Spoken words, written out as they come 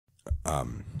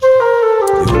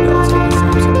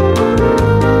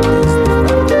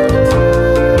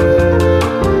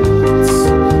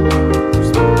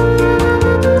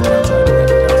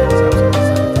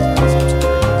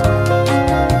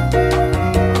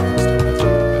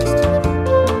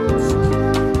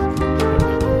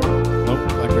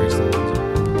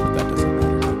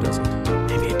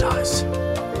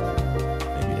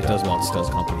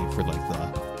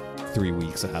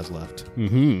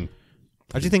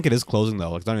I do think it is closing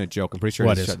though. Like, it's not even a joke. I'm pretty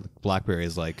sure BlackBerry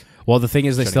is like. Well, the thing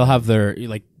is, they still have their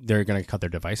they're gonna cut their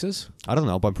devices. I don't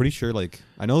know, but I'm pretty sure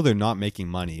I know they're not making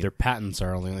money. Their patents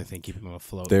are the only thing keeping them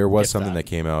afloat. There was something that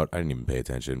came out. I didn't even pay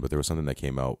attention, but there was something that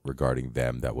came out regarding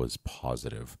them that was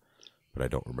positive, but I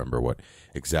don't remember what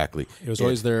exactly. It was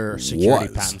always their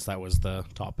security patents that was the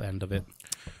top end of it.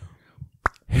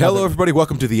 Hello, everybody.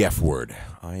 Welcome to the F Word.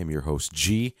 I am your host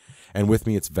G, and with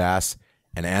me it's Vass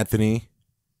and Anthony.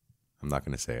 I'm not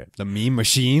going to say it. The meme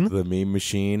machine? The meme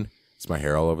machine. Is my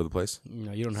hair all over the place?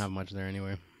 No, you don't have much there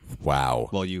anyway. Wow.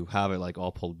 Well, you have it like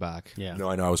all pulled back. Yeah. No,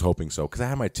 I know. I was hoping so because I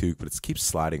had my toque, but it keeps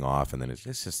sliding off, and then it's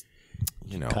just,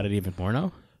 Cut it even more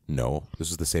now? No,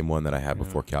 this is the same one that I had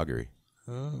before Calgary.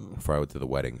 Before I went to the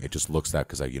wedding. It just looks that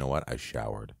because I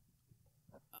showered.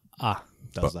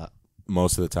 Does that.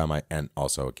 Most of the time, and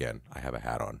also, again, I have a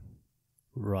hat on.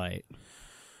 Right.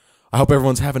 I hope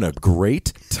everyone's having a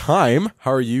great time.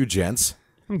 How are you, gents?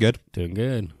 I'm good. Doing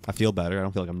good. I feel better. I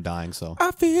don't feel like I'm dying, so.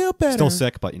 I feel better. Still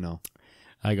sick, but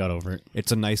I got over it.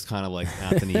 It's a nice kind of like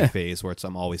Anthony phase where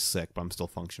I'm always sick, but I'm still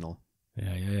functional.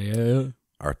 Yeah.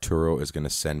 Arturro is going to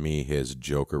send me his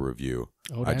Joker review.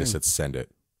 Oh, I just said send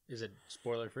it. Is it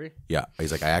spoiler free? Yeah.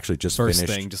 He's like, I actually just finished.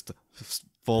 First thing, just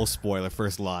full spoiler,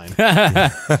 first line.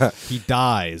 He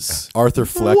dies. Arthur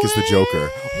Fleck is the Joker.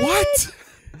 What?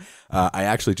 I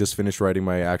actually just finished writing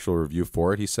my actual review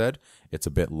for it, he said. It's a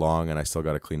bit long, and I still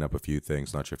got to clean up a few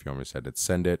things. Not sure if you want me to send it.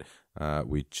 Send it.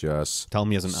 We just... Tell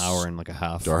me as an hour and like a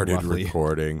half. Started roughly.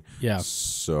 recording. Yeah.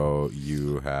 So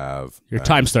you have... Your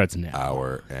time starts now.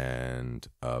 Hour and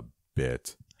a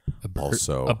bit.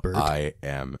 Also, I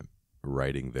am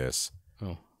writing this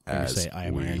as say, I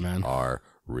am we Iron Man. are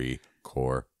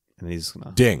recording. And he's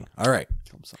gonna... Ding. All right.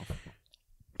 Kill himself.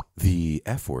 The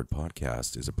F Word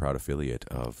podcast is a proud affiliate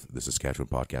of the Saskatchewan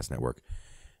Podcast Network.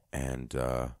 And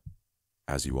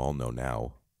as you all know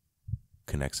now,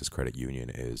 Connexus Credit Union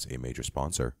is a major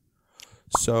sponsor.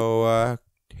 So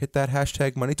hit that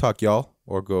hashtag Money Talk, y'all,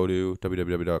 or go to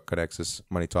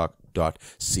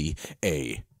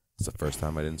www.connexusmoneytalk.ca. It's the first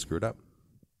time I didn't screw it up.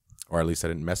 Or at least I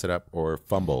didn't mess it up or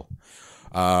fumble.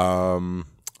 A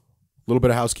little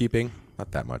bit of housekeeping.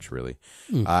 Not that much, really.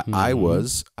 I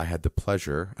had the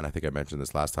pleasure, and I think I mentioned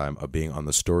this last time, of being on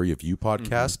the Story of You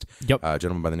podcast. Yep. A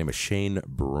gentleman by the name of Shane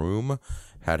Broom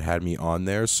had me on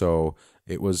there, so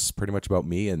it was pretty much about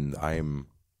me, and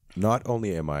not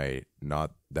only am I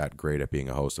not that great at being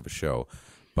a host of a show,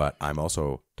 but I'm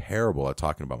also terrible at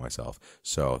talking about myself.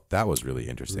 So that was really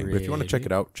interesting. But if you want to check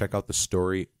it out, check out the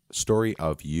Story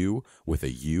of You with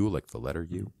a U, like the letter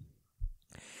U.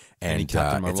 And any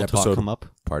Captain Marvel talk come up?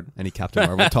 Pardon? Any Captain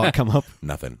Marvel talk come up?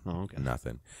 Nothing. Oh, okay.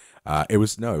 Nothing. It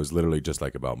was literally just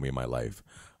like about me and my life.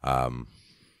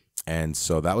 And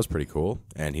so that was pretty cool.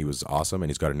 And he was awesome.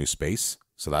 And he's got a new space.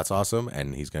 So that's awesome.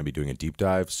 And he's going to be doing a deep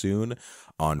dive soon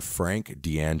on Frank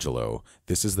D'Angelo.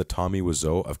 This is the Tommy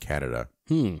Wiseau of Canada.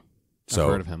 So,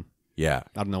 I've heard of him. Yeah.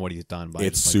 I don't know what he's done, but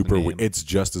it's super weird. It's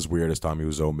just as weird as Tommy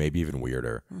Wiseau, maybe even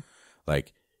weirder.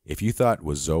 Like, if you thought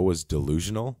Wiseau was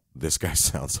delusional, this guy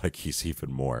sounds like he's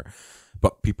even more.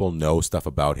 But people know stuff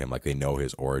about him. Like, they know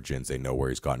his origins. They know where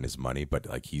he's gotten his money. But,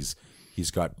 like, he's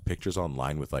got pictures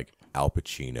online with, like, Al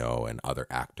Pacino and other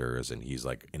actors. And he's,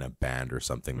 like, in a band or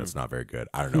something that's not very good.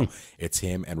 I don't know. It's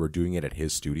him. And we're doing it at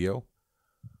his studio.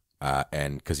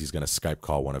 And because he's going to Skype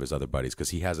call one of his other buddies. Because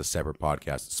he has a separate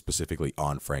podcast specifically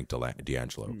on Frank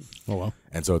D'Angelo. Oh, wow.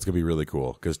 And so it's going to be really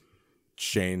cool. Because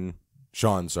Sean,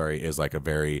 is like a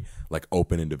very like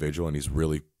open individual, and he's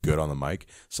really good on the mic.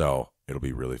 So it'll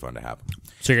be really fun to have him.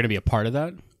 So you're going to be a part of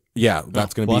that? Yeah,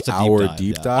 that's going to be our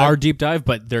deep dive. Our deep dive,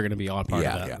 but they're going to be on part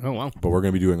of that. Yeah. Oh, wow. But we're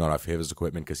going to be doing it off his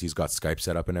equipment because he's got Skype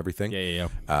set up and everything. Yeah.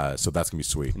 So that's going to be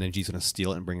sweet. And then G's going to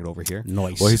steal it and bring it over here.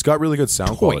 Nice. Well, he's got really good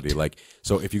sound quality. Like,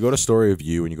 so if you go to Story of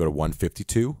You and you go to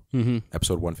 152,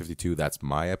 episode 152, that's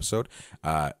my episode.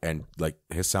 And like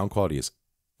his sound quality is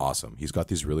awesome. He's got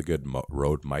these really good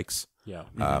Rode mics. Yeah.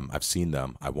 I've seen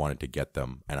them. I wanted to get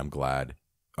them, and I'm glad.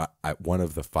 One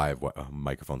of the 5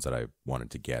 microphones that I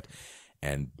wanted to get,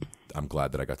 and I'm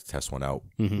glad that I got to test one out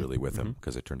really with him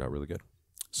because it turned out really good.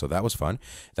 So that was fun.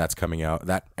 That's coming out.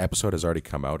 That episode has already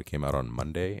come out. It came out on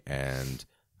Monday, and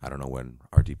I don't know when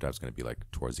our deep dive is going to be, like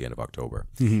towards the end of October.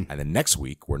 And then next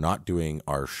week, we're not doing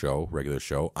our regular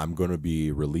show. I'm going to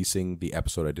be releasing the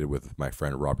episode I did with my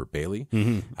friend Robert Bailey.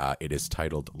 It is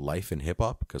titled Life in Hip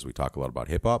Hop, because we talk a lot about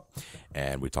hip hop,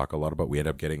 and we talk a lot about, we end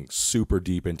up getting super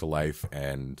deep into life,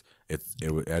 and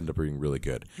it would end up being really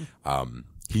good.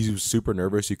 He's super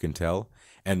nervous, you can tell.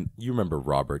 And you remember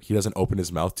Robert, he doesn't open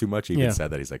his mouth too much. He even said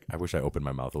that. He's like, I wish I opened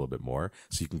my mouth a little bit more.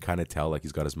 So you can kind of tell like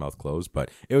he's got his mouth closed. But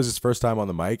it was his first time on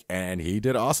the mic, and he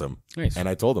did awesome. Nice. And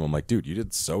I told him, I'm like, dude, you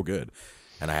did so good.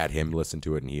 And I had him listen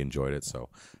to it, and he enjoyed it. So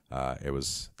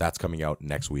that's coming out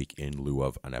next week in lieu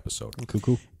of an episode.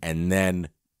 Cool. And then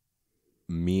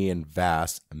me and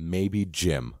Vass, maybe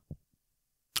Jim.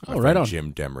 Oh, right on.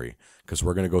 Jim Demery. Because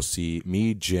we're going to go see,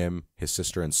 me, Jim, his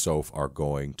sister, and Soph are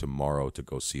going tomorrow to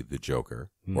go see The Joker,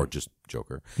 or just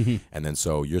Joker. And then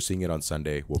so you're seeing it on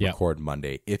Sunday. We'll record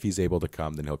Monday. If he's able to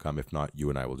come, then he'll come. If not, you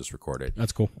and I will just record it.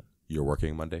 That's cool. You're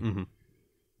working Monday?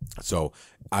 So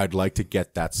I'd like to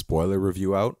get that spoiler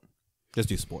review out. Just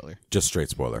do spoiler. Just straight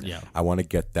spoiler. Yeah. I want to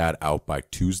get that out by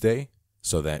Tuesday,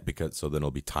 so then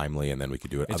it'll be timely, and then we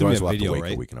could do it. It's Otherwise, gonna be a we'll have to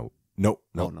video, wait right? a week. No,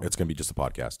 no. it's going to be just a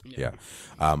podcast. Yeah.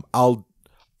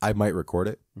 I might record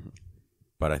it,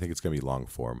 but I think it's going to be long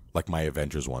form, like my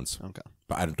Avengers ones. Okay.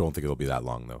 But I don't think it'll be that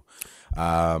long, though.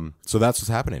 So that's what's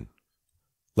happening.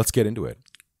 Let's get into it.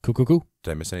 Cool.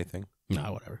 Did I miss anything?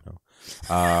 Nah, whatever.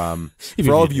 No.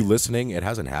 For all of you listening, it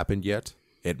hasn't happened yet.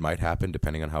 It might happen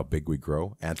depending on how big we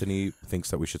grow. Anthony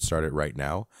thinks that we should start it right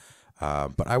now.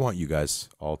 But I want you guys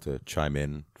all to chime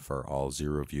in for all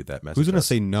zero of you that message. Who's going to us.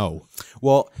 say no?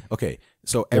 Well, okay.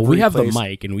 So We have the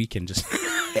mic, and we can just...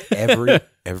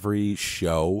 every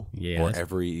show Yes. or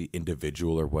every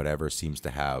individual or whatever seems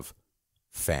to have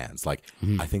fans. Like,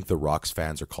 I think the Rocks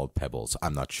fans are called Pebbles.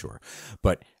 I'm not sure.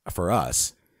 But for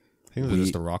us... I think they're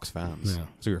just the Rocks fans. Yeah.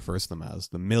 So we refer to them as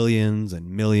the millions and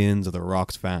millions of the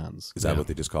Rocks fans. Is that what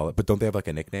they just call it? But don't they have like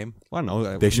a nickname? Well, I don't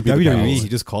know. They should be the WWE. Pebbles. He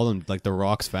just called them like the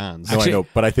Rocks fans. No, Actually- I know,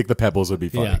 but I think the Pebbles would be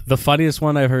funny. Yeah, the funniest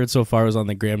one I've heard so far was on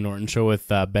the Graham Norton show with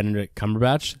Benedict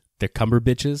Cumberbatch. The Cumber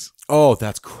Bitches. Oh,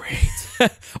 that's great.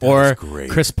 Or great.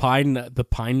 Chris Pine, the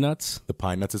Pine Nuts. The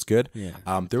Pine Nuts is good. Yeah.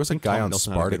 There was a guy Tom on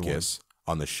Nelson had a good Spartacus,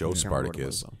 on the show I can't remember what it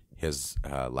was, Spartacus. though. His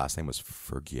last name was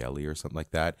Fergielli or something like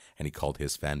that, and he called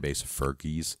his fan base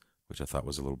Fergies, which I thought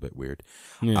was a little bit weird.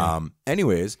 Yeah.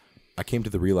 Anyways, I came to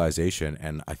the realization,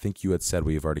 and I think you had said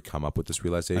we've already come up with this I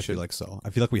realization. feel like so. I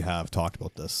feel like we have talked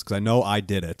about this because I know I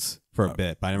did it for a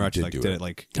bit, but I never actually did like do did it. it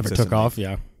like Never took consistently. off,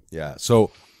 yeah. Yeah. So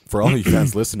for all of you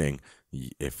fans listening,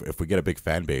 if we get a big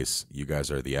fan base, you guys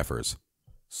are the effers.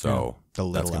 So The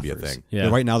little that's gonna be a effers. thing. Yeah.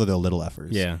 Right now they're the little effers.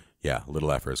 Yeah. Yeah, little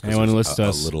effers. 'cause Anyone who there's listens to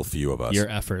us, a little few of us. You're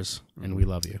effers, and we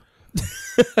love you.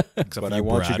 Except But for I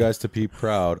want you Brad. guys to be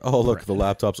proud. Oh, look, the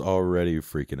laptop's already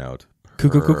freaking out.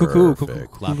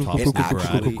 Perfect. Laptop It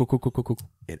Brad.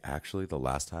 It actually, the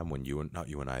last time when not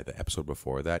you and I, the episode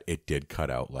before that, it did cut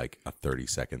out like a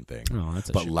 30-second thing. Oh, that's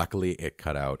a But shame. luckily, it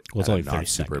cut out Well, it's at only a 30 not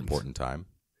super seconds. important time.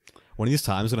 One of these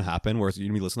times is gonna happen where you're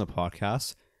gonna be listening to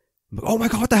podcasts. Oh my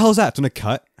god, what the hell is that? It's gonna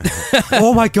cut.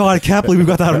 Oh my god, I can't believe we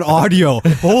got that on audio.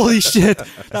 Holy shit,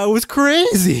 that was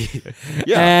crazy.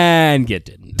 And get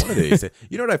didn't. One of these.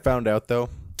 You know what I found out though?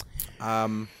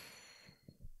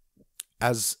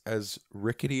 As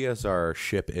rickety as our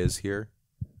ship is here,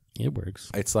 It works.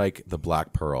 it's like the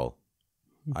Black Pearl.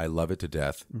 I love it to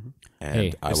death, and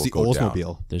Hey, I It's will the go down.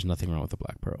 Oldsmobile. There's nothing wrong with the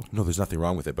Black Pearl. No, there's nothing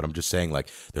wrong with it, but I'm just saying, like,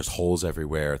 there's holes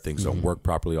everywhere. Things don't work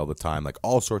properly all the time, like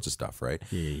all sorts of stuff, right?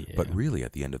 Yeah. But really,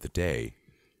 at the end of the day,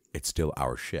 it's still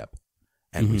our ship,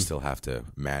 and we still have to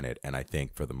man it. And I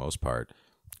think, for the most part,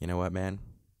 you know what, man?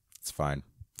 It's fine.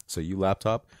 So you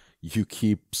laptop, you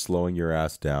keep slowing your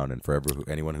ass down, and for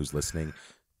anyone who's listening,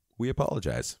 we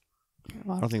apologize.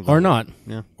 I don't think Or not.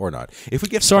 Yeah. Or not. If we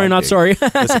get Sorry, not sorry.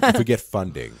 listen, if we get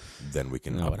funding, then we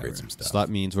can upgrade whatever. some stuff. So that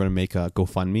means we're gonna make a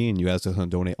GoFundMe, and you guys are gonna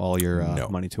donate all your No.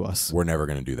 money to us. We're never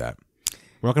going to do that.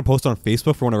 We're not gonna post it on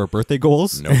Facebook for one of our birthday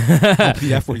goals. No.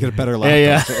 PDF where you get a better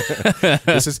laptop. Yeah.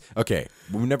 This is okay.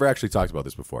 We've never actually talked about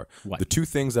this before. What? The two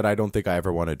things that I don't think I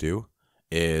ever want to do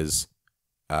is,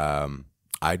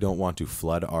 I don't want to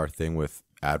flood our thing with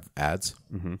ads.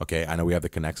 Okay, I know we have the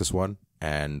Connexus one,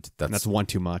 and And that's one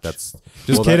too much. that's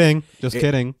just well, kidding. Just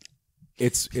kidding.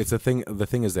 It's a thing. The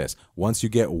thing is this: once you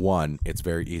get one, it's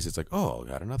very easy. It's like, oh,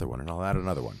 I'll add another one, and I'll add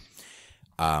another one.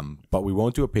 But we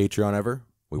won't do a Patreon ever.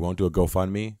 We won't do a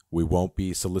GoFundMe. We won't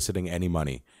be soliciting any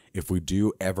money. If we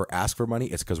do ever ask for money,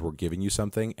 it's because we're giving you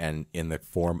something, and in the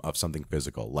form of something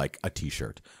physical, like a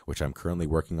T-shirt, which I'm currently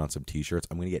working on some T-shirts.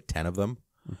 I'm going to get 10 of them.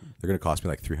 They're going to cost me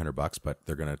like $300, but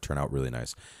they're going to turn out really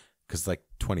nice because like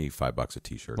 $25 a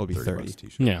T-shirt. Will be 30 bucks 30. a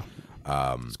T-shirt. Yeah.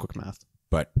 It's quick math.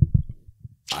 but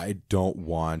I don't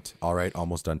want, all right,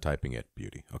 almost done typing it,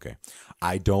 beauty. Okay.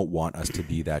 I don't want us to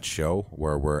be that show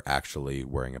where we're actually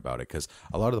worrying about it, because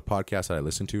a lot of the podcasts that I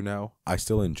listen to now, I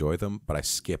still enjoy them, but I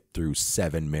skip through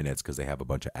 7 minutes because they have a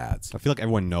bunch of ads. I feel like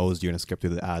everyone knows you're going to skip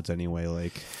through the ads anyway.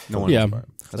 Like, no one Yeah.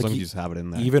 as long as you just have it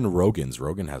in there. Even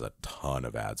Rogan has a ton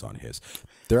of ads on his.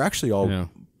 They're actually all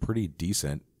pretty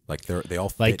decent. Like they all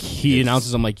fit Like he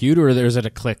announces them like YouTube, or there's it a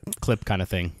clip kind of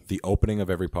thing? the opening of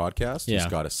every podcast. Yeah. He's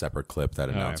got a separate clip that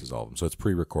announces all of them. So it's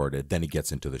pre-recorded. Then he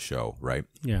gets into the show, right?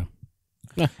 Yeah.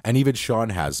 And even Sean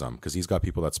has them because he's got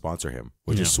people that sponsor him,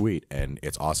 which is sweet and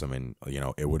it's awesome. And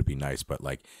it would be nice, but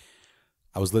like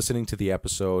I was listening to the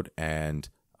episode and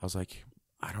I was like,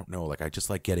 I don't know, like I just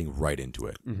like getting right into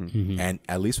it. And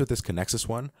at least with this Connexus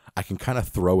one, I can kind of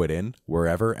throw it in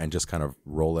wherever and just kind of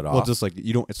roll it off. Well, just like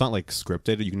it's not like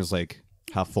scripted. You can just like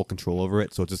have full control over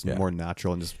it, so it's just more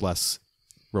natural and just less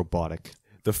robotic.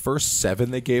 The first 7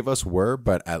 they gave us were,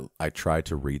 but I tried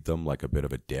to read them like a bit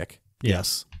of a dick.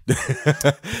 Yes.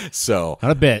 So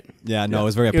Not a bit. Yeah, no, it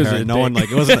was very It was apparent. a No one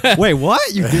like it wasn't. Wait,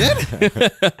 what? You did?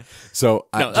 So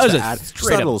No, that just was to a add just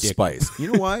straight a up little dick. spice.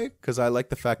 You know why? Because I like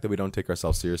the fact that we don't take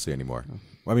ourselves seriously anymore.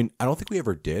 I mean, I don't think we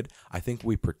ever did. I think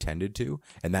we pretended to,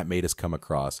 and that made us come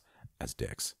across as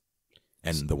dicks.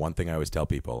 And the one thing I always tell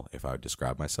people, if I would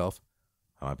describe myself,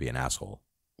 I might be an asshole,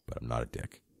 but I'm not a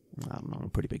dick. I don't know. I'm a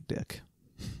pretty big dick.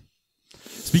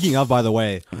 Speaking of, by the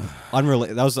way,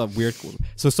 unrelated. That was a weird.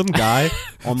 So some guy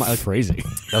on my Crazy.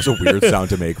 That was a weird sound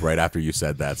to make right after you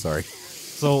said that. Sorry.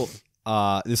 so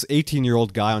this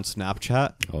 18-year-old guy on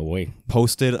Snapchat Oh wait.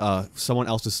 posted someone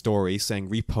else's story saying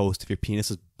repost if your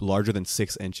penis is larger than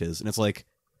 6 inches, and it's like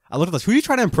I looked at this. Who are you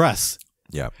trying to impress?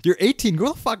 Yeah. You're 18.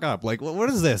 Grow the fuck up. Like what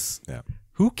is this? Yeah.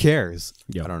 Who cares?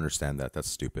 I don't understand that. That's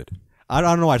stupid. I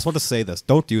don't know. I just want to say this.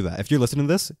 Don't do that. If you're listening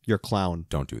to this, you're a clown.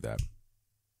 Don't do that.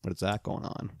 What is that going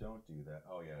on? Don't do that.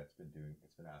 Oh yeah, it's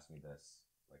been asking me this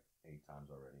like 8 times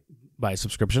already. By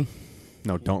subscription.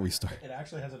 No, don't restart. It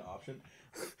actually has an option.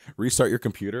 Restart your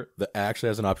computer. That actually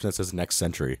has an option that says next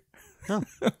century. Huh.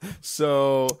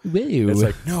 So Woo. it's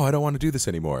like, no, I don't want to do this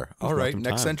anymore. All right, some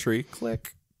next time. century.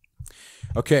 Click.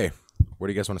 Okay, where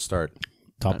do you guys want to start?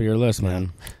 Top of your list,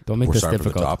 man. Don't make We're this starting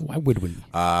from the difficult. top. Why would we?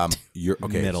 You're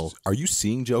okay. Middle. Are you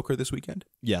seeing Joker this weekend?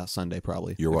 Yeah, Sunday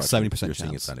probably. You're like watching. 70% You're seeing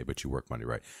it chance. Sunday, but you work Monday,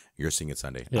 right? You're seeing it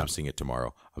Sunday. Yeah. I'm seeing it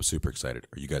tomorrow. I'm super excited.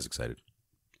 Are you guys excited?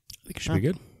 I think it should be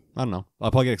good. I don't know. I'll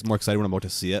probably get more excited when I'm about to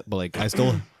see it, but like I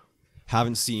still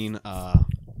haven't seen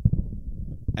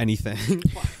anything.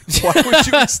 Why would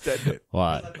you extend it?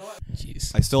 What?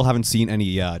 Jeez. I still haven't seen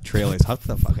any trailers. How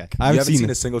the fuck? I You haven't seen.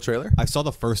 a single trailer? I saw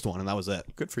the first one and that was it.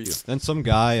 Good for you. Then some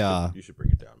guy, You should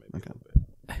bring it down maybe a little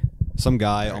bit. some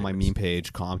guy on my meme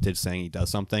page commented saying he does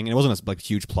something, and it wasn't a like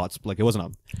huge plot. Like it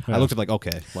wasn't a. I looked at like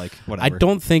okay, like whatever. I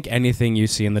don't think anything you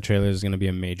see in the trailer is going to be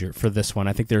a major for this one.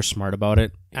 I think they're smart about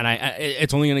it, and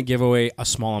it's only going to give away a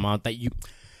small amount that you.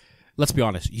 Let's be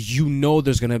honest. You know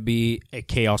there's going to be a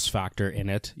chaos factor in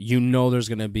it. You know there's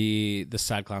going to be the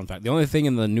sad clown factor. The only thing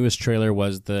in the newest trailer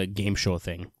was the game show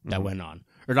thing that went on,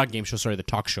 or not game show. Sorry, the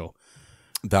talk show.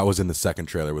 That was in the second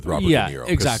trailer with Robert Yeah, De Niro. 'cause-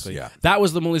 exactly. Yeah, That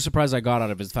was the only surprise I got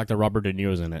out of it, is the fact that Robert De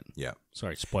Niro's in it. yeah.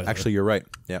 Sorry, spoiler. Actually, you're right.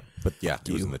 Yeah, but yeah,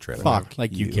 he was in the trailer. Fuck.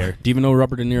 like you care. Do you even know who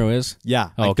Robert De Niro is? Yeah,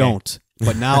 Oh, I okay. don't.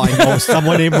 But now I know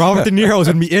someone named Robert De Niro is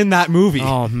going to be in that movie.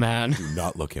 Oh man, Do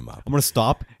not look him up. I'm going to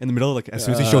stop in the middle, like as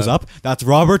soon as he shows up. That's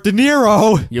Robert De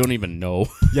Niro. you don't even know.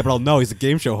 Yeah, but I'll know he's a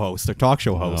game show host or talk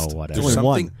show host. whatever. There's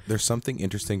only one. There's something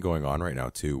interesting going on right now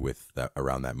too with that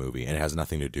around that movie, and it has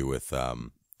nothing to do with A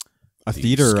the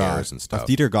theater, scares and a stuff.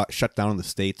 theater got shut down in the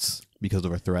States because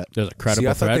of a threat. There's a credible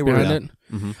I thought threat they were- behind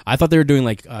it. I thought they were doing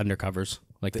like undercovers,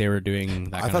 like they were doing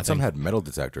that I kind thought of some thing. had metal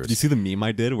detectors. Did you see the meme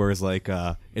I did where it's like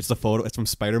it's the photo, it's from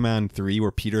Spider-Man 3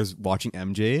 where Peter's watching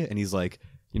MJ and he's like,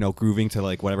 grooving to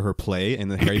like whatever her play,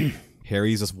 and then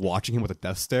Harry's just watching him with a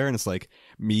death stare, and it's like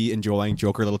me enjoying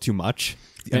Joker a little too much.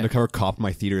 The undercover cop in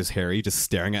my theater is Harry just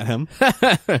staring at him. I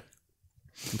thought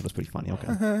it was pretty funny.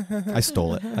 Okay. I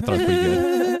stole it. I thought it was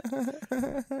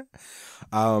pretty good.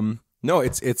 No,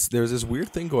 it's there's this weird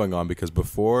thing going on because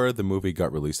before the movie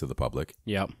got released to the public,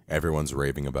 Yep. everyone's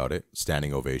raving about it,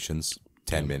 standing ovations,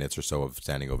 10 minutes or so of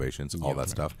standing ovations, all that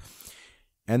stuff.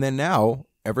 And then now,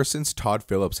 ever since Todd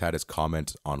Phillips had his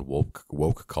comment on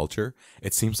woke culture,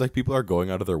 it seems like people are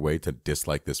going out of their way to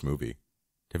dislike this movie.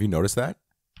 Have you noticed that?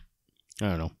 I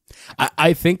don't know.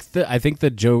 I think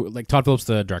the Joe, like Todd Phillips,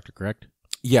 the director, correct?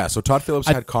 Yeah, so Todd Phillips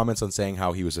had comments on saying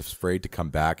how he was afraid to come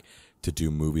back to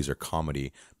do movies or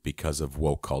comedy because of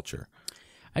woke culture.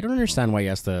 I don't understand why he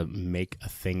has to make a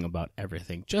thing about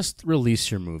everything. Just release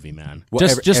your movie, man. Well,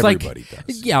 just everybody like,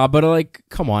 does. yeah, but like,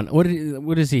 come on. What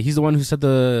is he? He's the one who said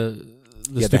the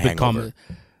stupid comment.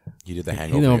 He did the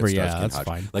Hangover. Yeah, that's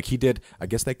fine. Like he did. I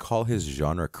guess they call his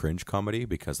genre cringe comedy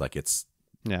because like it's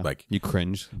like you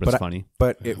cringe, but it's funny.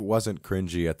 But it wasn't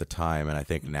cringy at the time, and I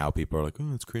think now people are like,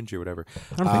 oh, it's cringy or whatever.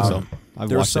 I don't think so.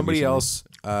 There was somebody else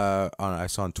I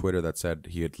saw on Twitter that said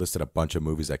he had listed a bunch of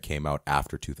movies that came out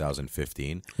after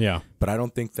 2015. Yeah, but I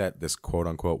don't think that this quote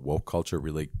unquote woke culture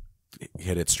really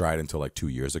hit its stride until like 2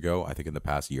 years ago. I think in the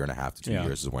past year and a half to 2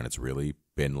 years is when it's really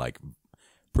been like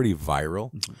pretty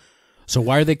viral. Mm-hmm. So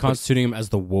why are they constituting him as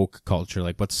the woke culture?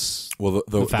 Like, what's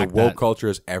the woke culture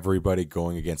is everybody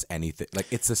going against anything. Like,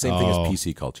 it's the same thing as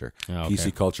PC culture. Oh, okay.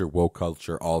 PC culture, woke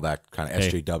culture, all that kind of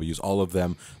SJWs, all of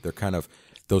them, they're kind of,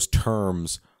 those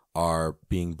terms are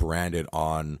being branded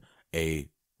on a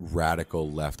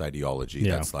radical left ideology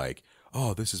that's like,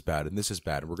 oh, this is bad and this is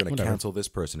bad, and we're going to cancel this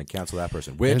person and cancel that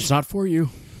person. Which, and it's not for you.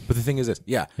 But the thing is this,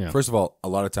 first of all, a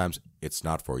lot of times it's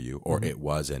not for you, or it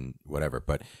was and whatever,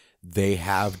 but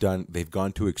they've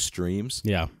gone to extremes.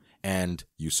 Yeah. And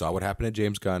you saw what happened to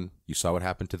James Gunn. You saw what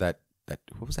happened to that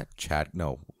what was that?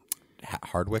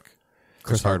 Hardwick?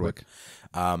 Chris Hardwick.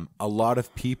 A lot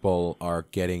of people are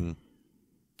getting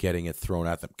it thrown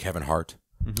at them. Kevin Hart.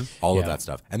 All of that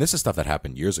stuff. And this is stuff that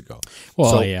happened years ago.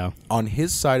 Well, so on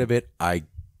his side of it, I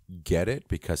get it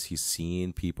because he's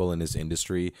seen people in his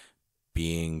industry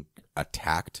being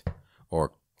attacked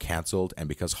or canceled, and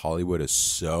because Hollywood is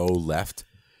so left,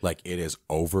 like it is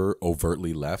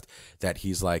overtly left, that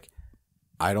he's like,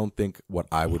 I don't think what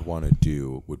I would want to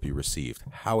do would be received.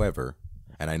 However,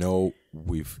 and I know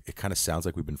it kind of sounds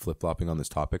like we've been flip-flopping on this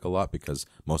topic a lot because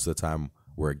most of the time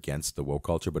we're against the woke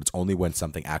culture, but it's only when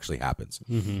something actually happens.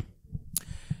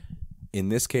 In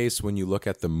this case, when you look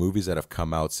at the movies that have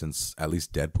come out since at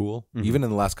least Deadpool, even in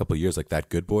the last couple of years, like that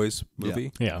Good Boys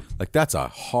movie, like that's a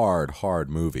hard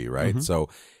movie, right? So,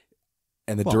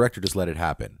 and the director just let it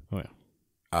happen.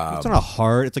 It's not a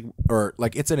hard. It's like, or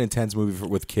like it's an intense movie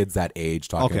with kids that age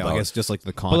talking about. I guess just like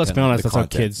the content. But let's be honest, that's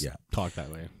content, how kids talk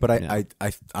that way. But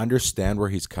I understand where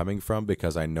he's coming from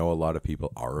because I know a lot of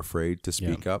people are afraid to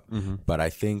speak up. But I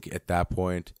think at that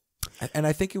point, and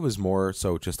I think it was more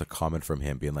so just a comment from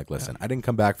him being like, listen, I didn't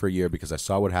come back for a year because I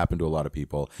saw what happened to a lot of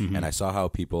people, and I saw how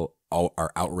people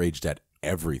are outraged at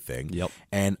everything.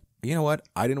 And you know what?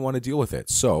 I didn't want to deal with it.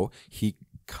 So he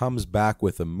comes back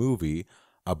with a movie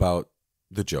about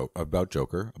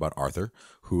Joker, about Arthur,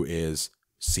 who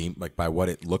seemed like, by what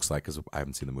it looks like, because I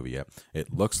haven't seen the movie yet,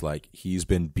 it looks like he's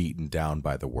been beaten down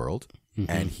by the world,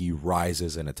 and he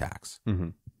rises and attacks.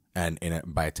 And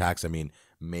by attacks, I mean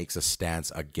makes a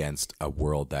stance against a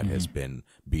world that has been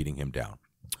beating him down.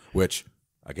 Which,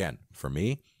 again, for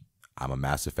me, I'm a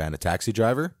massive fan of Taxi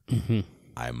Driver.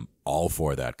 I'm all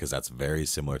for that because that's a very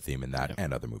similar theme in that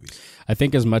and other movies. I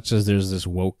think as much as there's this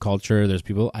woke culture, there's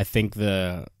people, I think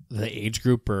the age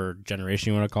group or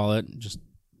generation, you want to call it, just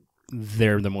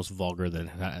they're the most vulgar that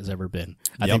has ever been.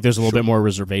 I think there's a little bit more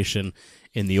reservation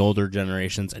in the older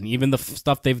generations, and even the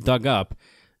stuff they've dug up,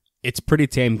 it's pretty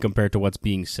tame compared to what's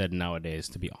being said nowadays,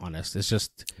 to be honest. It's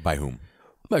just... By whom?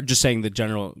 But just saying the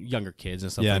general younger kids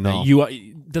and stuff like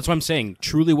that. That's what I'm saying.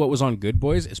 Truly what was on Good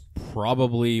Boys is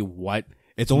probably what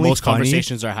it's only most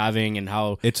conversations are having and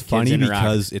how it's funny interact.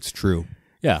 Because it's true.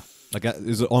 Yeah. Like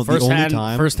is the only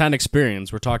time first-hand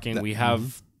experience. We're talking we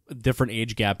have a different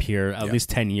age gap here, at least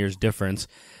 10 years difference,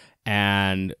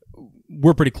 and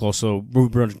we're pretty close. So we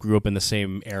grew up in the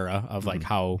same era of like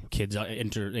how kids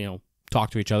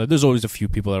talk to each other. There's always a few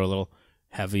people that are a little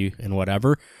heavy and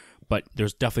whatever, but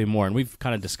there's definitely more, and we've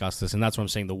kind of discussed this, and that's what I'm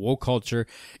saying. The woke culture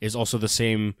is also the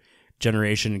same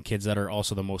generation and kids that are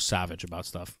also the most savage about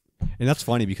stuff. And that's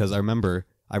funny because I remember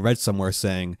I read somewhere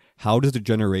saying, how does the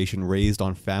generation raised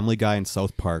on Family Guy and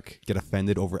South Park get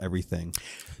offended over everything?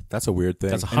 That's a weird thing.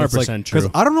 That's 100% true.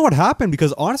 Because I don't know what happened,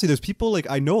 because honestly, there's people, like,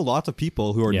 I know lots of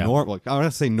people who are normal, like, I don't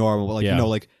have to say normal, but like,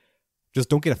 like, just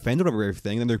don't get offended over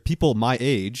everything. And there are people my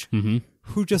age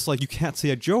who just, like, you can't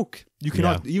say a joke. You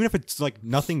cannot, even if it's like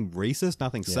nothing racist,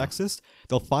 nothing sexist,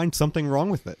 they'll find something wrong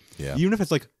with it. Even if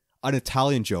it's like an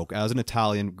Italian joke, as an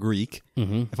Italian Greek,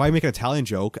 if I make an Italian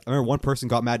joke, I remember one person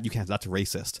got mad, you can't, that's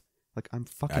racist. Like, I'm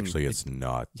fucking... Actually, it's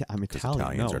not. Yeah, I'm Italian.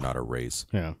 Italians are not a race.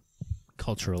 Yeah.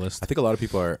 Culturalist. I think a lot of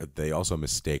people they also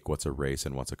mistake what's a race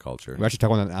and what's a culture. We're actually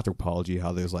talking about anthropology,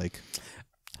 how there's like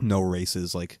no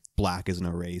races, like black isn't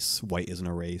a race, white isn't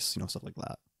a race, stuff like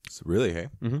that. So really, hey?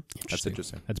 That's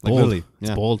interesting. That's bold. Like, really,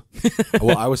 it's bold.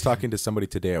 Well, I was talking to somebody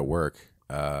today at work,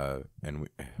 and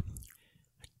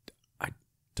I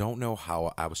don't know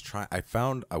how I was trying. I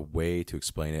found a way to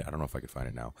explain it. I don't know if I could find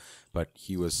it now, but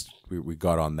we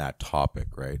got on that topic,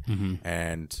 right?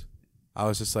 And I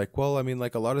was just like, well, I mean,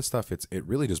 like a lot of stuff, it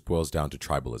really just boils down to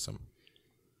tribalism.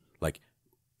 Like,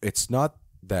 it's not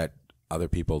that other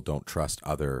people don't trust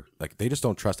they just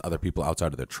don't trust other people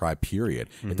outside of their tribe, period.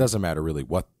 It doesn't matter really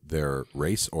what their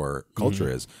race or culture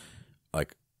is.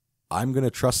 Like, I'm going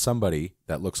to trust somebody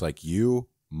that looks like you,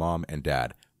 mom, and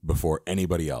dad before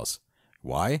anybody else.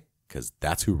 Why? Because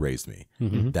that's who raised me.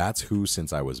 That's who,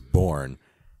 since I was born,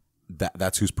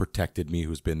 that's who's protected me,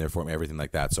 who's been there for me, everything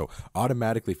like that. So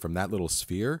automatically from that little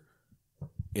sphere,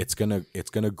 it's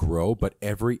gonna grow. But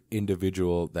every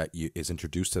individual that is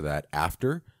introduced to that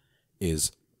after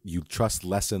is you trust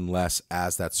less and less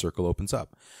as that circle opens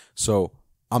up. So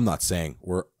I'm not saying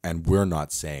we're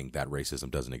not saying that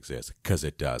racism doesn't exist, because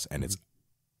it does, and it's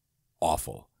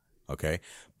awful. Okay,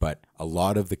 but a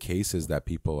lot of the cases that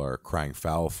people are crying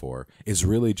foul for is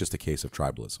really just a case of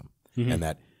tribalism, and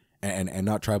that, and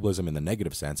not tribalism in the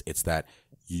negative sense. It's that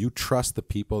you trust the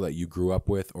people that you grew up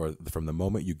with, or from the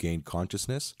moment you gained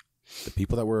consciousness, the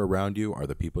people that were around you are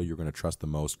the people you're going to trust the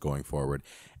most going forward,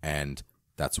 and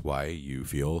that's why you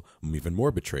feel even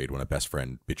more betrayed when a best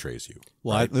friend betrays you.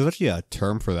 Well, right? there's actually a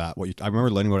term for that. I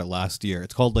remember learning about it last year.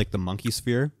 It's called like the monkey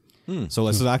sphere. So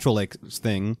this is an actual like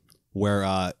thing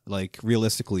where like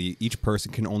realistically each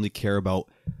person can only care about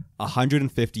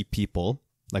 150 people,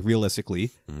 like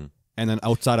realistically, and then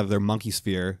outside of their monkey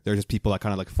sphere they're just people that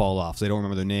kind of like fall off, so they don't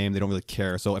remember their name, they don't really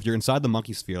care. So if you're inside the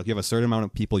monkey sphere, like, you have a certain amount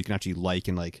of people you can actually like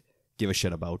and like give a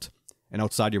shit about, and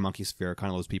outside your monkey sphere are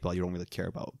kind of those people that you don't really care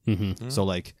about. So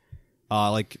like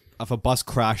if a bus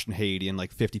crashed in Haiti and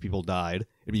like 50 people died,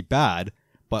 it'd be bad,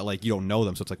 but like you don't know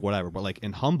them, so it's like whatever. But like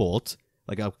in Humboldt,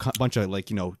 like a bunch of like,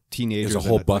 you know, teenagers. There's a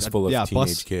whole bus full of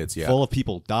teenage kids. Yeah, full of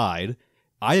people died.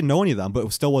 I didn't know any of them, but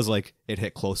it still was like it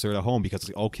hit closer to home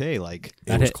because okay, like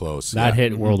it was close. That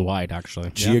hit worldwide,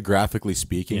 actually. Geographically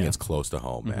speaking, it's close to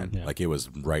home, man. Like it was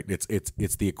right.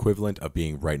 It's the equivalent of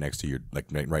being right next to your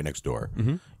right next door.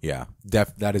 Yeah,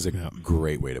 that is a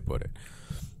great way to put it.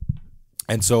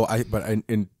 And so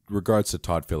in regards to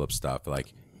Todd Phillips stuff,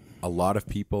 like, a lot of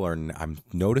people I'm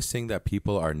noticing that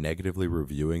people are negatively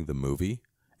reviewing the movie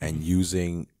and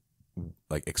using,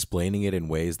 like, explaining it in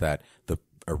ways that the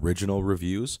original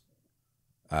reviews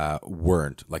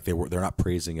weren't. Like, they're not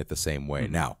praising it the same way.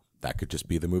 Now, that could just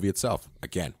be the movie itself.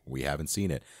 Again, we haven't seen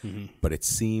it. But it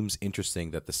seems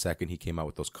interesting that the second he came out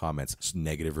with those comments,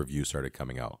 negative reviews started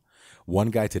coming out. One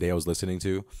guy today I was listening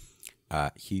to,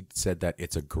 he said that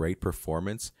it's a great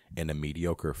performance in a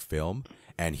mediocre film,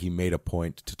 and he made a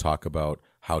point to talk about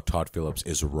how Todd Phillips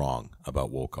is wrong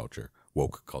about woke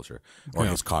culture, or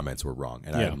his comments were wrong.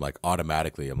 And I'm like,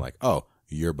 automatically, I'm like, oh,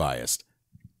 you're biased.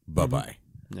 Bye-bye.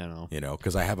 You know,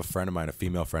 because I have a friend of mine, a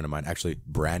female friend of mine, actually,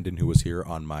 Brandon, who was here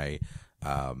on my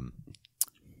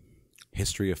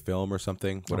history of film or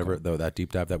something, whatever, though, that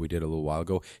deep dive that we did a little while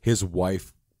ago. His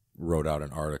wife wrote out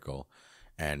an article,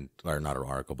 or not an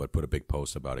article, but put a big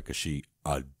post about it because she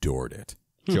adored it.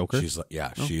 Joker? She's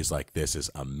like, she's like, this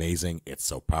is amazing. It's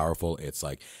so powerful. It's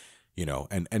like, you know,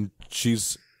 and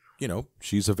she's, you know,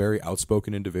 she's a very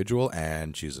outspoken individual,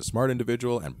 and she's a smart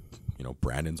individual, and, you know,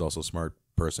 Brandon's also a smart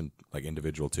person, like,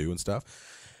 individual too and stuff.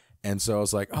 And so I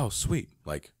was like, oh, sweet.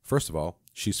 Like, first of all,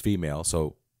 she's female,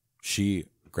 so she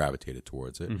gravitated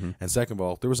towards it. And second of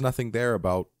all, there was nothing there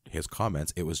about his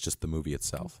comments. It was just the movie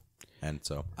itself. And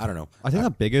so, I don't know. I think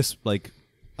the biggest, like,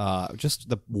 just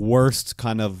the worst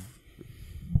kind of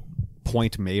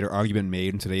point made or argument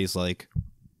made in today's, like,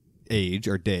 age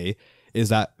or day is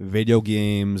that video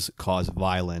games cause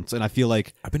violence. And I feel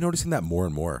like I've been noticing that more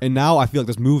and more. And now I feel like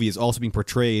this movie is also being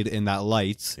portrayed in that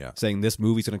light, saying this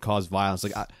movie's going to cause violence.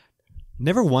 Like,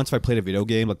 never once have I played a video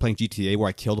game, like playing GTA, where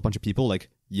I killed a bunch of people. Like,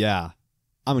 yeah,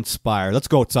 I'm inspired. Let's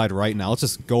go outside right now. Let's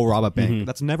just go rob a bank.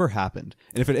 That's never happened.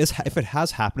 And if it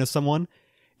has happened to someone,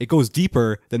 it goes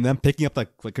deeper than them picking up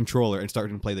the controller and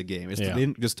starting to play the game. They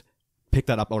didn't just pick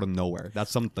that up out of nowhere.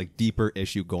 That's some like deeper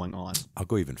issue going on. I'll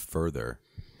go even further.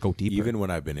 Go deeper. Even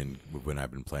when I've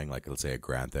been playing, like, let's say a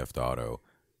Grand Theft Auto.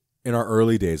 In our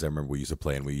early days, I remember we used to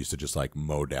play and we used to just like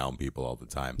mow down people all the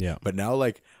time. Yeah. But now,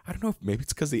 like, I don't know if maybe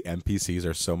it's because the NPCs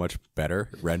are so much better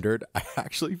rendered. I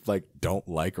actually like don't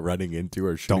like running into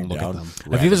or shooting down. At them.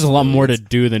 I think there's a lot more to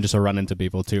do than just run into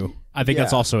people too. I think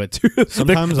that's also it too.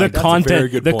 Sometimes the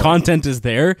content is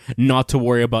there, not to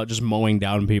worry about just mowing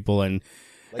down people. And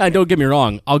don't get me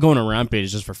wrong, I'll go on a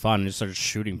rampage just for fun and just start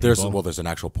shooting people. There's an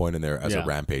actual point in there as a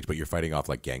rampage, but you're fighting off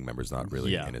like gang members, not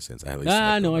really innocents. At least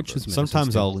no, I choose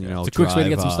sometimes I'll it's a quick way to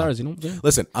get some stars, you know.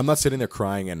 Listen, I'm not sitting there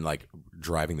crying and like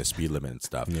driving the speed limit and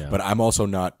stuff, but I'm also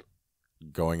not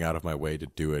going out of my way to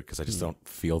do it because I just don't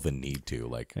feel the need to.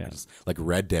 Like, like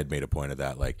Red Dead made a point of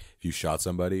that. Like, if you shot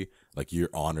somebody, like your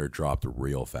honor dropped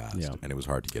real fast, and it was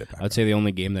hard to get it back. I'd say the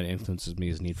only game that influences me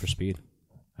is Need for Speed.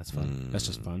 That's fun. That's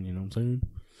just fun. You know what I'm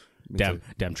saying?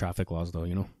 Damn traffic laws, though.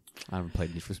 You know. I haven't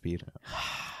played Need for Speed.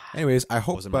 Anyways, I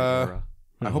hope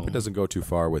I hope it doesn't go too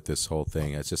far with this whole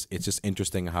thing. It's just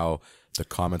interesting how the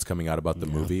comments coming out about the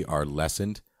movie are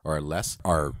lessened or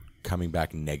are coming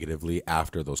back negatively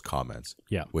after those comments.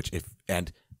 Yeah.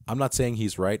 And I'm not saying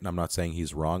he's right and I'm not saying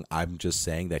he's wrong. I'm just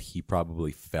saying that he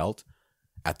probably felt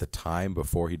at the time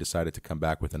before he decided to come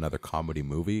back with another comedy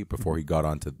movie, before he got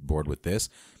onto board with this,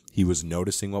 he was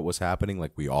noticing what was happening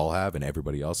like we all have and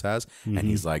everybody else has. And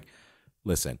he's like,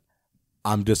 listen,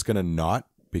 I'm just going to not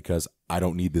because I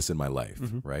don't need this in my life.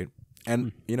 Right.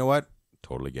 And you know what?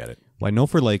 Totally get it. Well, I know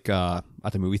for like at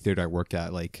the movie theater I worked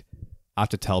at, like I have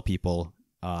to tell people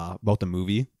about the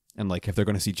movie, and like if they're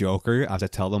going to see Joker, I have to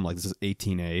tell them like this is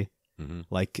 18A.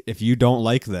 Like if you don't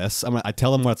like this, I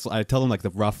tell them like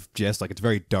the rough gist, like it's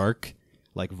very dark,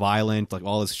 like violent, like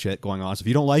all this shit going on. So if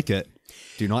you don't like it,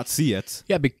 do not see it.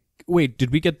 Yeah. Wait,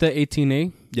 did we get the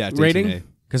 18A? Yeah, it's rating? 18A.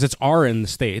 Because it's R in the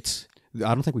States.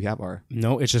 I don't think we have R.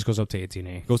 No, it just goes up to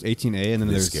 18A. It goes 18A, and then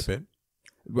there's skip it.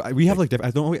 We have like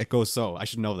I don't know. It goes so I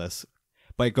should know this,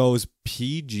 but it goes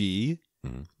PG.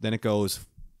 Then it goes.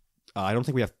 I don't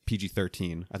think we have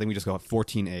PG-13. I think we just go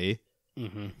 14A,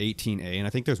 18A, and I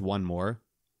think there's one more,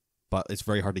 but it's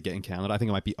very hard to get in Canada. I think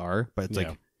it might be R, but it's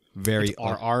like very it's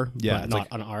RR. Yeah, but it's not like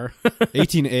an R.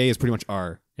 18A is pretty much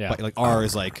R. Yeah, but like R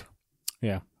is like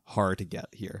yeah hard to get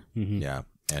here. Yeah.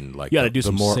 And like, you gotta do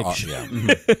some sick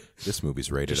shit. This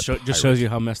movie's rated. Just shows you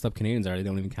how messed up Canadians are. They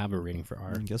don't even have a rating for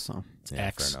R. I guess so. It's yeah,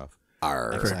 X. fair enough.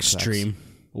 R. For extreme.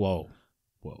 Whoa.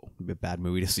 A bad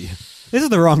movie to see. This is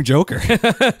the wrong Joker.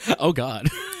 Oh God.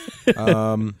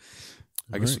 I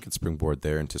guess we could springboard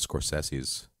there into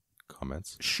Scorsese's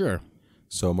comments. Sure.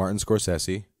 So Martin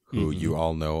Scorsese, who you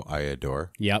all know I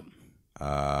adore. Yep.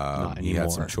 He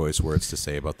had some choice words to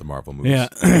say about the Marvel movies.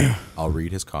 Yeah. I'll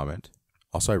read his comment.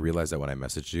 Also, I realized that when I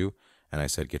messaged you and I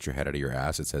said, get your head out of your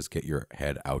ass, it says, get your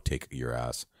head out, take your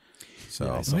ass.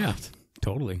 So, yeah,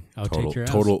 totally. I'll take your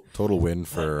ass. Total win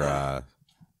for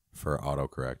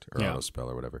autocorrect or autospell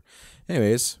or whatever.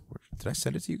 Anyways, did I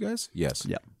send it to you guys? Yes.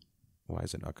 Yeah. Why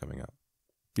is it not coming up?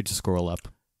 You just scroll up.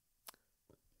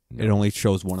 No. It only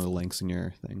shows one of the links in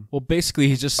your thing. Well, basically,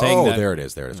 he's just saying that. Oh, there it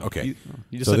is. Okay.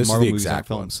 You just said Marvel movies and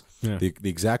films. Yeah. The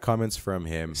exact comments from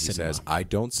him, he says, I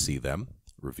don't see them,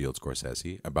 revealed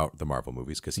Scorsese, about the Marvel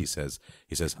movies, because he says,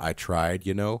 I tried,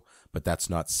 but that's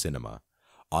not cinema.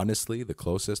 Honestly, the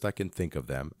closest I can think of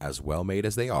them, as well made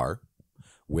as they are,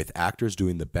 with actors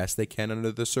doing the best they can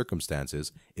under the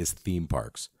circumstances, is theme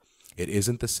parks. It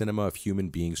isn't the cinema of human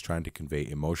beings trying to convey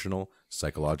emotional,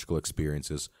 psychological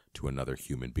experiences to another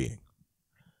human being.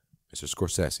 Mr.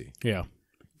 Scorsese, yeah,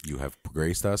 you have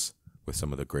graced us with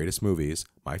some of the greatest movies,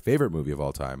 my favorite movie of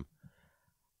all time.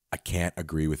 I can't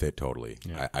agree with it totally.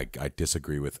 Yeah. I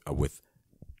disagree with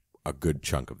a good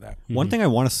chunk of that. One thing I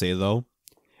want to say, though,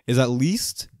 is at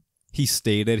least he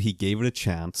stated he gave it a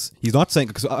chance. He's not saying,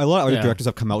 because a lot of other directors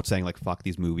have come out saying, like, fuck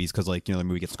these movies, because, like, the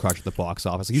movie gets crushed at the box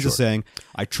office. He's just saying,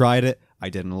 I tried it, I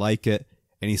didn't like it,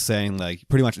 and he's saying, like,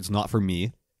 pretty much it's not for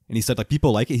me. And he said, like,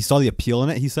 people like it. He saw the appeal in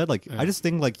it. He said, like, I just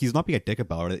think, like, he's not being a dick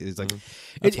about it. It's like,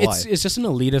 it's just an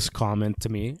elitist comment to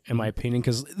me, in my opinion,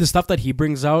 because the stuff that he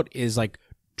brings out is, like,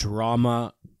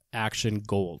 drama, action,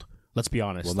 gold. Let's be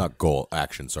honest. Well, not gold,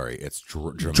 action, sorry. It's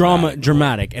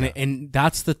dramatic. And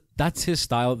that's his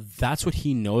style. That's what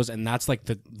he knows, and that's, like,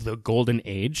 the golden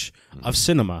age of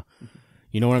cinema.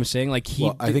 You know what I'm saying? Like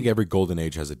I think every golden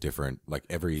age has a different, like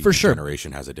every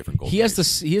generation has a different golden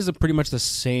age. He has pretty much the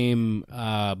same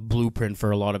blueprint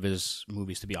for a lot of his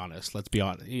movies, to be honest. Let's be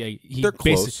honest. They're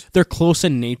close. They're close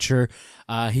in nature.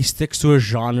 He sticks to a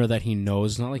genre that he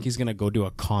knows. It's not like he's going to go do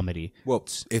a comedy. Well,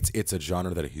 it's a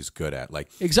genre that he's good at. Like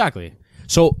exactly.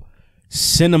 So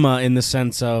cinema in the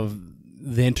sense of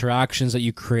the interactions that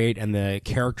you create and the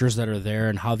characters that are there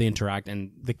and how they interact and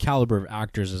the caliber of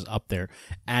actors is up there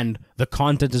and the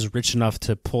content is rich enough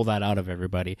to pull that out of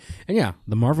everybody. And yeah,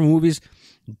 the Marvel movies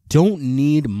don't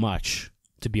need much,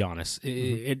 to be honest.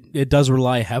 It does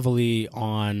rely heavily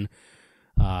on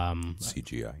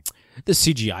CGI. The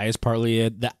CGI is partly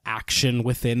it. The action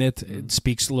within it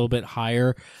speaks a little bit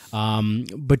higher.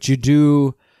 But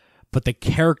the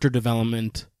character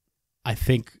development, I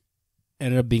think,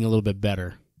 ended up being a little bit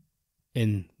better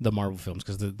in the Marvel films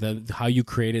because the how you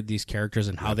created these characters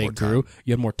and how they grew,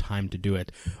 you had more time to do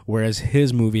it. Whereas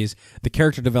his movies, the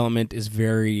character development is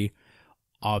very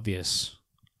obvious,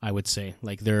 I would say.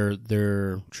 Like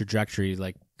their trajectory,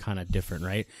 like kind of different,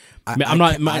 right?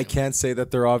 I can't say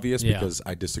that they're obvious Yeah. because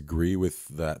I disagree with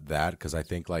that because I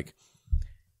think like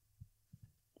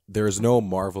there is no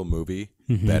Marvel movie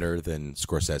better than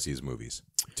Scorsese's movies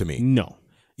to me. No.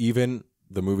 Even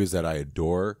the movies that I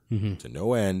adore to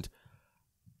no end,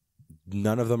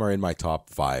 none of them are in my top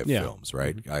 5 films,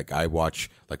 right? Like I watch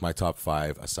like my top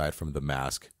 5 aside from The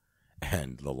Mask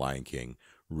and The Lion King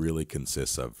really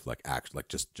consists of like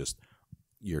just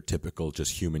your typical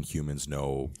just humans,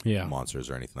 no monsters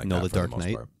or anything like that. The for Dark most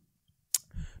Knight. part.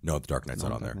 No, The Dark Knight's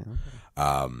not on there.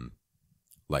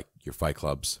 Like your Fight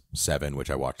Club's 7, which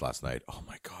I watched last night. Oh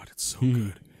my god, it's so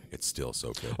good. It's still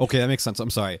so good. Okay, that makes sense. I'm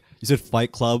sorry. You said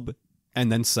Fight Club and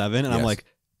then 7, and I'm Yes. like,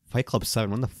 Fight Club 7.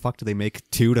 When the fuck do they make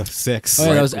 2 to 6? Oh,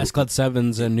 yeah, that was S Club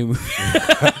 7's a new movie.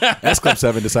 S Club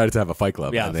 7 decided to have a Fight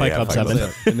Club. Yeah, and they Fight have Club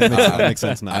 7. And that makes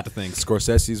sense now. I have to think.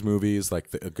 Scorsese's movies,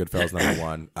 like the Goodfellas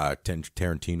 #1,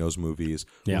 Tarantino's movies,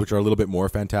 Yeah. which are a little bit more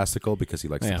fantastical because he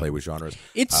likes to Yeah. play with genres.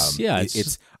 It's we've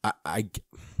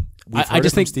I heard just it from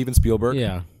think- Steven Spielberg.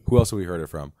 Yeah. Who else have we heard it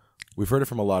from? We've heard it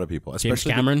from a lot of people, James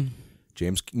especially Cameron.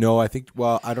 No, I think.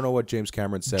 Well, I don't know what James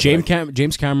Cameron said.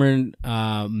 James Cameron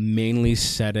mainly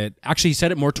said it. Actually, he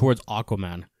said it more towards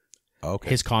Aquaman. Okay.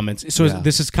 His comments. So Yeah.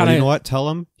 this is kind of you know what? Tell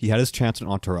him he had his chance in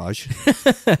Entourage,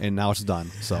 and now it's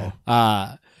done. So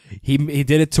he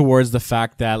did it towards the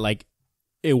fact that like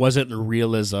it wasn't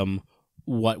realism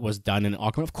what was done in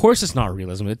Aquaman. Of course, it's not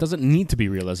realism. It doesn't need to be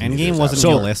realism. Endgame wasn't So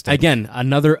realistic. again,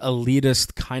 another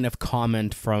elitist kind of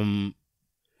comment from,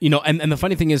 and the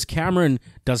funny thing is Cameron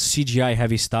does CGI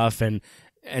heavy stuff and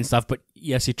stuff, but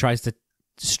yes, he tries to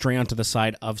stray onto the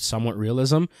side of somewhat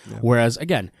realism. Whereas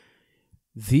again,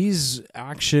 these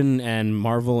action and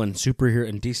Marvel and superhero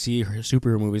and DC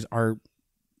superhero movies are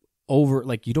over.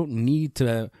 Like you don't need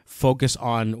to focus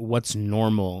on what's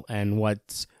normal and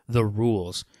what's the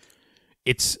rules.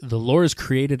 It's the lore is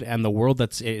created and the world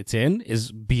that's it's in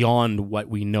is beyond what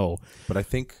we know. But I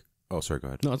think. Oh, sorry. Go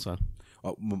ahead. No, it's fine.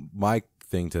 My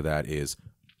thing to that is,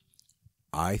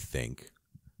 I think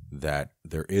that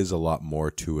there is a lot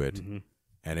more to it,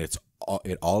 and it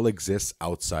all exists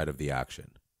outside of the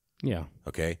action. Yeah.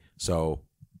 Okay, so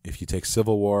if you take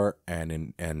Civil War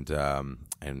and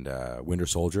Winter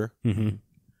Soldier,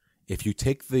 if you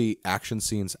take the action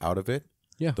scenes out of it,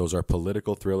 those are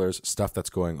political thrillers, stuff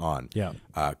that's going on. Yeah.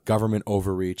 Government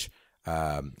overreach,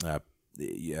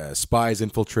 spies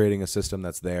infiltrating a system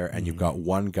that's there, and you've got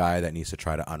one guy that needs to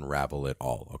try to unravel it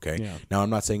all. Okay. Yeah. Now,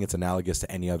 I'm not saying it's analogous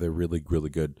to any other really,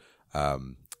 really good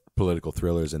political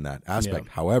thrillers in that aspect.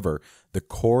 Yeah. However, the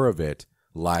core of it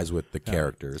lies with the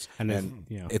characters, And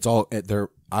it's all they're.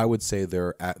 I would say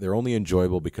they're only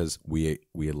enjoyable because we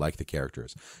like the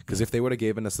characters. Because if they would have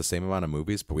given us the same amount of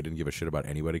movies, but we didn't give a shit about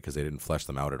anybody because they didn't flesh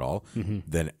them out at all,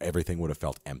 then everything would have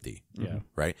felt empty. Yeah.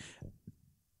 Right.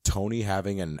 Tony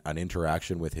having an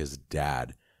interaction with his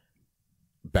dad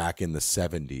back in the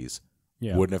 70s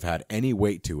wouldn't have had any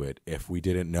weight to it if we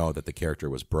didn't know that the character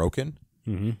was broken,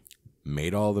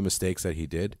 made all the mistakes that he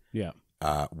did,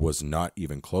 was not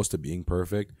even close to being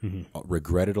perfect,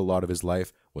 regretted a lot of his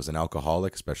life, was an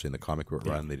alcoholic, especially in the comic book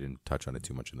run. They didn't touch on it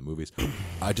too much in the movies.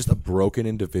 Just a broken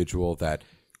individual that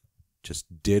just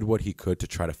did what he could to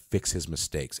try to fix his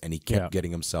mistakes, and he kept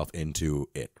getting himself into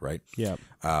it, right? Yeah.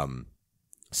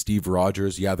 Steve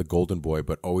Rogers, the golden boy,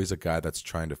 but always a guy that's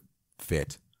trying to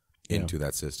fit into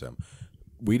that system.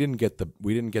 We didn't get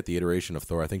the iteration of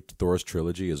Thor. I think Thor's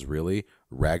trilogy is really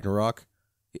Ragnarok,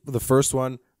 the first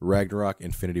one, Ragnarok,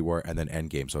 Infinity War, and then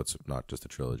Endgame. So it's not just a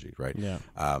trilogy, right? Yeah.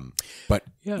 But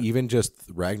even just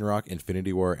Ragnarok,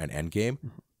 Infinity War, and Endgame,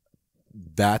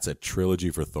 that's a trilogy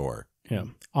for Thor. Yeah.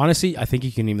 Honestly, I think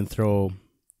you can even throw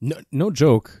no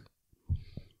joke.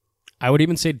 I would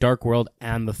even say Dark World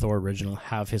and the Thor original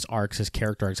have his arcs, his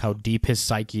character arcs, how deep his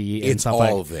psyche and It's stuff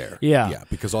all like there. Yeah.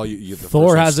 Because all the Thor first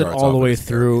one has it starts all off the with way his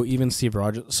through, character. even Steve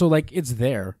Rogers. So like it's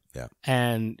there. Yeah.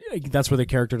 And that's where the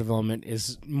character development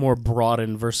is more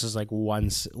broadened versus like one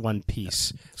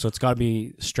piece. So it's got to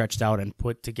be stretched out and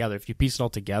put together. If you piece it all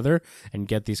together and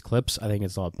get these clips, I think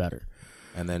it's a lot better.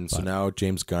 And then so now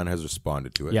James Gunn has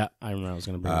responded to it. Yeah, I remember I was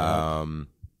going to bring that up.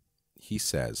 He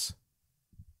says,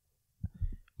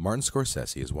 Martin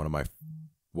Scorcese is one of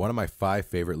my 5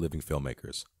 favorite living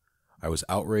filmmakers. I was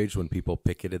outraged when people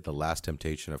picketed The Last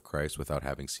Temptation of Christ without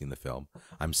having seen the film.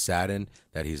 I'm saddened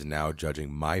that he's now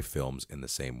judging my films in the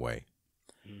same way.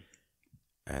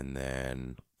 And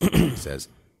then he says,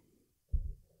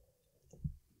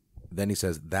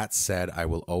 that said, I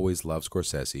will always love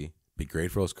Scorsese Be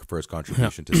grateful for his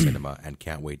contribution to cinema and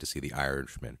can't wait to see The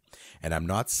Irishman. And I'm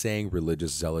not saying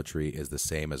religious zealotry is the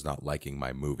same as not liking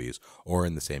my movies or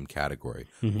in the same category.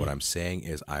 What I'm saying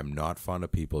is I'm not fond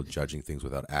of people judging things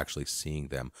without actually seeing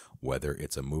them, whether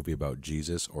it's a movie about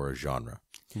Jesus or a genre.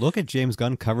 Look at James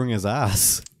Gunn covering his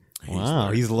ass.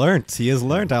 He's learned. He has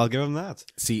learned. I'll give him that.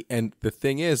 See, and the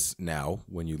thing is now,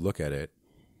 when you look at it,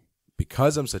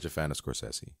 because I'm such a fan of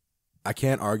Scorsese, I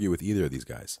can't argue with either of these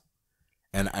guys.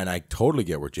 And I totally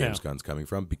get where James Gunn's coming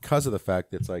from because of the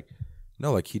fact that it's like,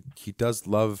 no, like he does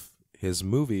love his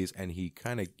movies and he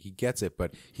gets it,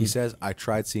 but he says, I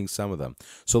tried seeing some of them.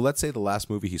 So let's say the last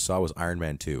movie he saw was Iron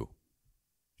Man 2.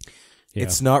 Yeah.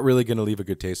 It's not really going to leave a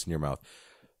good taste in your mouth.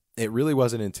 It really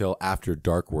wasn't until after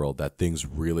Dark World that things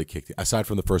really kicked, aside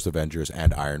from the first Avengers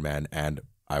and Iron Man and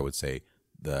I would say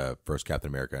the first Captain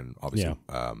America and obviously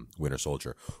Winter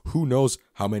Soldier. Who knows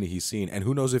how many he's seen and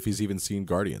who knows if he's even seen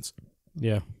Guardians.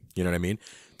 Yeah. You know what I mean?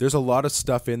 There's a lot of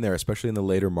stuff in there, especially in the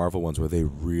later Marvel ones, where they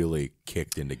really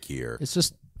kicked into gear. It's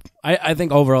just, I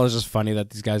think overall it's just funny that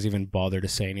these guys even bother to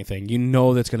say anything. You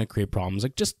know that's going to create problems.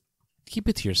 Like, just keep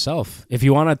it to yourself. If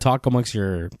you want to talk amongst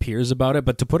your peers about it,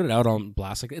 but to put it out on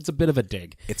blast, like, it's a bit of a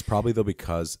dig. It's probably, though,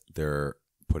 because they're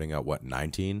putting out,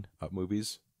 19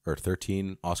 movies? Or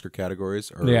 13 Oscar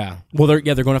categories? Or yeah. Well, they're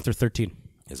going after 13.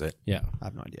 Is it? Yeah. I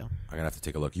have no idea. I'm going to have to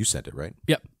take a look. You sent it, right?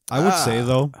 Yep. I would say,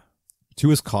 though, to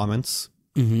his comments,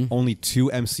 only 2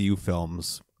 MCU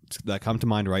films that come to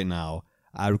mind right now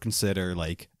I would consider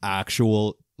like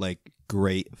actual like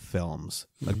great films.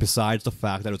 Like besides the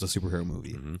fact that it was a superhero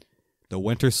movie. The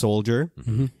Winter Soldier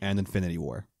and Infinity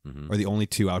War are the only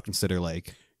 2 I would consider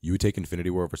like. You would take Infinity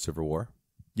War over Civil War?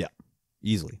 Yeah.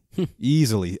 Easily.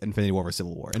 Easily Infinity War over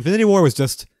Civil War. Infinity War was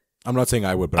just. I'm not saying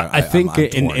I would, but I think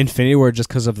in Infinity War, just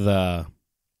because of the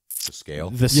scale,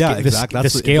 the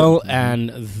scale and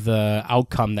the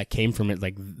outcome that came from it.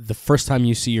 Like the first time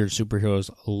you see your superheroes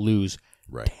lose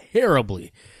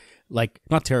terribly, like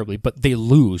not terribly, but they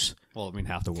lose. Well, I mean,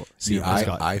 half the world. See,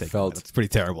 I felt it's pretty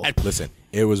terrible. Listen,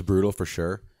 it was brutal for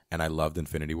sure, and I loved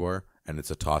Infinity War, and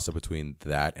it's a toss up between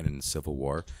that and in Civil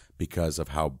War because of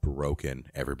how broken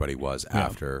everybody was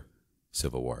after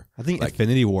Civil War. I think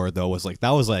Infinity War though was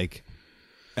like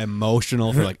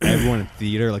emotional for like everyone in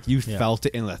theater. Like you felt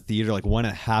it in the theater. Like when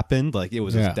it happened, like it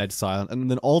was just dead silent. And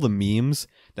then all the memes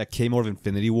that came out of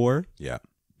Infinity War,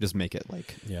 just make it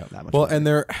like that much. Well, better. and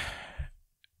they're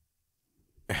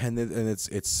and it's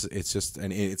just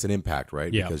it's an impact,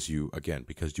 right? Yeah. Because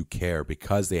you care,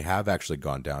 because they have actually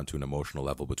gone down to an emotional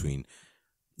level between.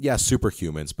 Yeah,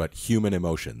 superhumans, but human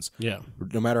emotions. Yeah.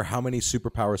 No matter how many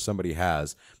superpowers somebody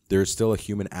has, there's still a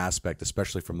human aspect,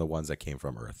 especially from the ones that came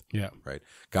from Earth. Yeah. Right?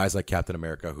 Guys like Captain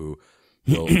America who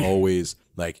will always,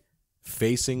 like,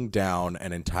 facing down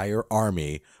an entire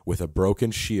army with a broken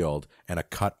shield and a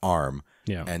cut arm,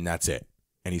 and that's it.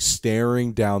 And he's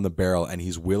staring down the barrel, and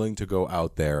he's willing to go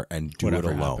out there and do it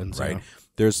alone, happens, right?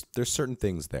 There's certain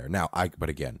things there. Now, but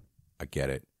again, I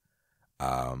get it.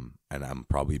 And I'm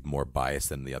probably more biased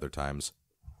than the other times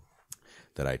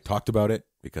that I talked about it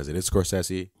because it is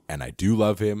Scorsese and I do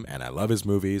love him and I love his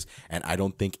movies and I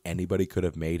don't think anybody could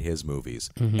have made his movies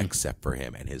except for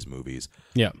him and his movies.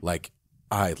 Yeah. Like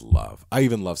I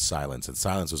even love Silence, and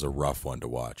Silence was a rough one to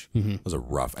watch. It was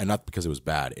and not because it was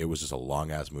bad. It was just a long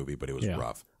ass movie, but it was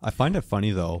rough. I find it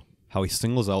funny though how he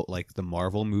singles out like the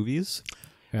Marvel movies,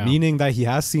 meaning that he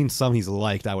has seen some he's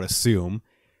liked, I would assume.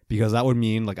 Because that would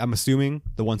mean, like, I'm assuming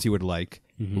the ones he would like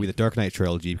would be the Dark Knight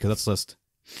trilogy, because that's just,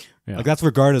 like, that's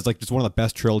regarded as, like, just one of the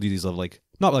best trilogies of, like,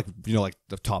 not, like, you know, like,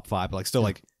 the top 5, but, like, still,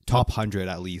 like, top 100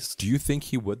 at least. Do you think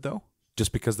he would, though?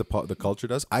 Just because the culture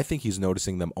does? I think he's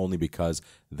noticing them only because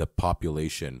the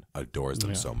population adores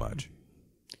them so much.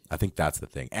 I think that's the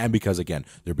thing. And because, again,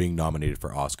 they're being nominated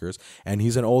for Oscars, and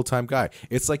he's an old-time guy.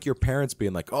 It's like your parents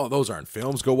being like, oh, those aren't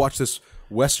films. Go watch this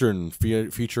Western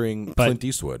featuring Clint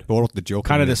Eastwood. But the joke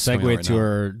kind of to segue to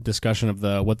our discussion of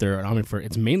what they're nominated for,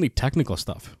 it's mainly technical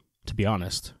stuff, to be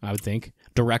honest, I would think.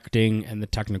 Directing and the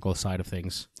technical side of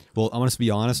things. Well, I'm going to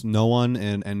be honest, no one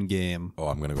in Endgame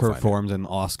performed an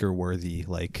Oscar-worthy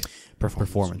like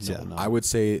performance. No. I would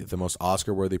say the most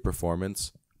Oscar-worthy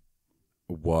performance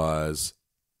was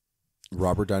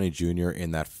Robert Downey Jr.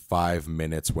 in that 5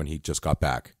 minutes when he just got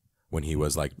back, when he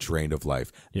was like drained of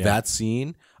life. Yeah. That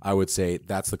scene, I would say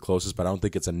that's the closest, but I don't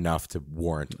think it's enough to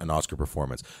warrant an Oscar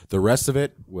performance. The rest of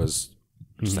it was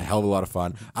just a hell of a lot of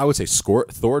fun. I would say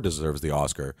Thor deserves the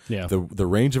Oscar. Yeah. The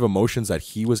range of emotions that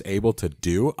he was able to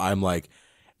do, I'm like,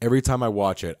 every time I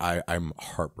watch it, I'm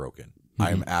heartbroken.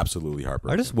 I am absolutely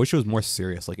heartbroken. I just wish it was more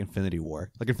serious, like Infinity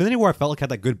War. Like Infinity War, I felt like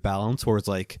had that good balance where it's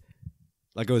like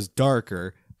it was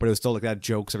darker, but it was still like that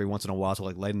jokes every once in a while to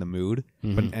like lighten the mood.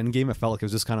 But in Endgame, it felt like it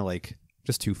was just kind of like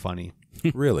just too funny.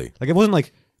 Really? Like it wasn't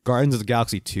like Guardians of the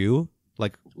Galaxy 2,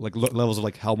 like levels of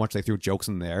like how much they threw jokes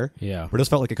in there. Yeah. But it just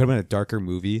felt like it could have been a darker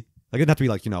movie. Like it didn't have to be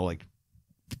like, you know, like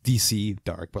DC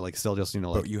dark, but like still just, you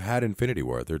know, like But you had Infinity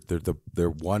War. They're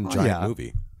one giant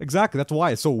movie. Exactly. That's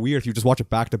why it's so weird if you just watch it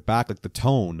back to back, like the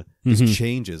tone just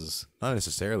changes. Not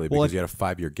necessarily because you had a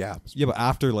 5-year gap. Yeah, but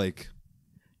after like,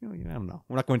 you know, I don't know.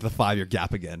 We're not going to the 5-year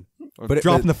gap again. But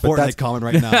Dropping the Fortnite comment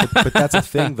right now. But that's a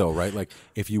thing, though, right? Like,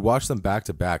 if you watch them back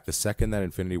to back, the second that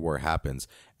Infinity War happens,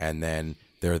 and then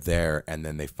they're there, and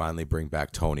then they finally bring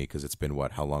back Tony, because it's been,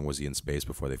 what, how long was he in space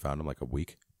before they found him? Like a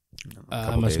week? It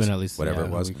must have been at least whatever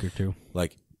it was. a week or two.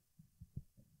 Like,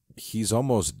 he's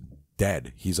almost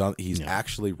dead. He's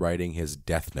actually writing his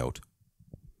death note,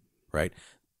 right?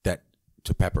 That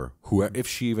to Pepper, whoever, if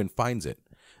she even finds it.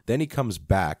 Then he comes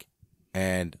back,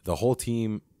 and the whole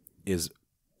team is,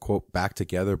 quote, back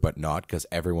together, but not, because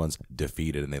everyone's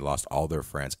defeated and they lost all their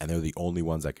friends, and they're the only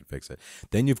ones that can fix it.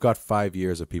 Then you've got 5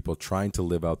 years of people trying to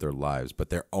live out their lives, but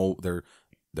they're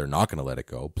not going to let it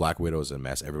go. Black Widow's a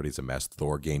mess. Everybody's a mess.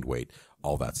 Thor gained weight.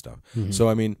 All that stuff. So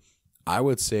I mean, I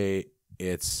would say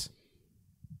it's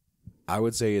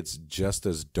just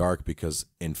as dark, because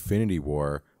Infinity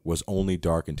War was only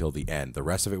dark until the end. The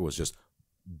rest of it was just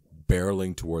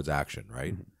barreling towards action,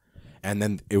 right? And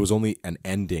then it was only an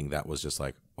ending that was just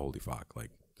like, holy fuck, like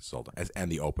this is all done.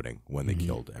 And the opening when they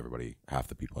killed everybody, half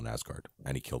the people in Asgard,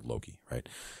 and he killed Loki, right?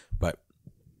 But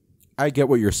I get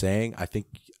what you're saying. I think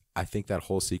that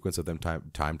whole sequence of them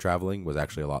time traveling was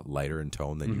actually a lot lighter in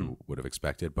tone than you would have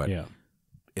expected. But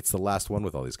it's the last one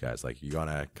with all these guys. Like, you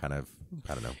gotta kind of,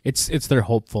 I don't know. It's their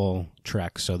hopeful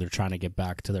trek, so they're trying to get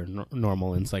back to their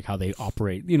normal, and it's like how they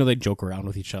operate. You know, they joke around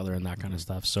with each other and that kind of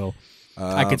stuff. So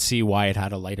I could see why it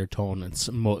had a lighter tone in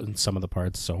some of the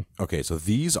parts. So okay, so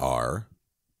these are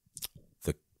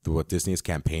what Disney is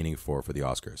campaigning for the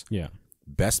Oscars. Yeah.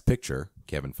 Best Picture,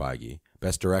 Kevin Feige.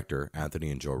 Best Director, Anthony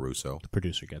and Joe Russo. The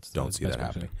producer gets Don't see that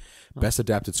happening. Oh. Best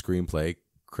Adapted Screenplay,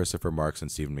 Christopher Marks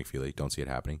and Stephen McFeely. Don't see it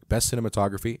happening. Best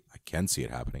Cinematography, I can see it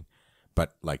happening,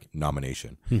 but like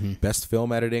nomination. Best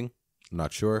Film Editing,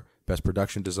 not sure. Best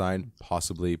Production Design,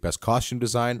 possibly. Best Costume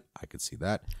Design, I could see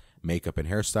that. Makeup and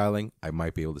Hairstyling, I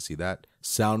might be able to see that.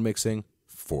 Sound Mixing,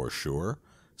 for sure.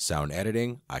 Sound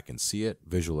Editing, I can see it.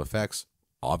 Visual Effects,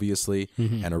 obviously.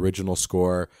 And Original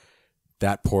Score,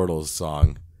 that Portals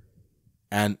song,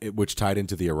 and which tied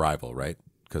into the Arrival, right?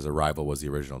 Because Arrival was the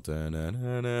original.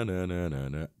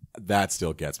 That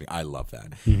still gets me. I love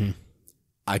that.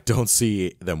 I don't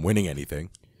see them winning anything.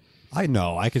 I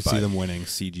know. I could see them winning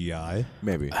CGI.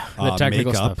 Maybe. The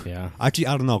technical makeup. stuff, yeah. Actually,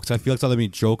 I don't know, because I feel like it's either be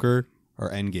Joker or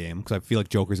Endgame, because I feel like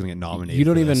Joker's going to get nominated. You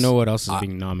don't for even this. know what else is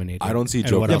being nominated. I don't see and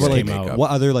Joker what Yeah, else but like, came out.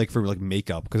 what other, like, for like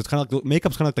makeup? Because it's kind of like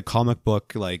makeup's kind of like the comic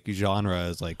book like genre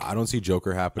is like. I don't see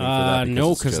Joker happening for that.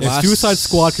 No, because because If Suicide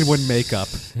Squad can win makeup,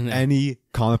 any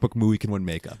comic book movie can win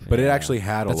makeup. but it actually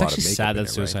had That's a lot actually of makeup sad in that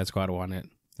it, Suicide right? Squad won it.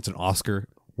 It's an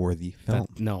Oscar-worthy film.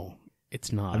 No,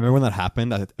 it's not. I remember when that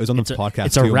happened. It was on the podcast.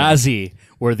 It's a too.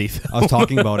 Razzie-worthy film. I was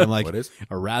talking about it. I'm like, What is?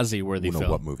 A Razzie-worthy No,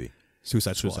 film. what movie?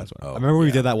 Suicide Squad. Oh, I remember when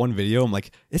we did that one video. I'm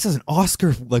like, this is an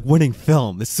Oscar like winning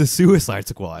film. This is a Suicide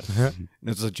Squad. And it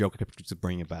was a joke. I kept just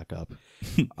bringing it back up.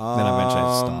 Then eventually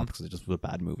I stopped because it just was a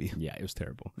bad movie. Yeah, it was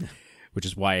terrible. Which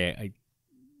is why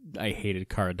I hated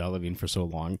Cara Delevingne for so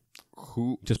long.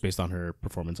 Just based on her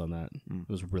performance on that. It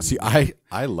was really See,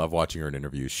 I love watching her in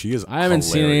interviews. She is. I haven't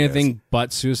seen hilarious. anything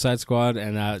but Suicide Squad,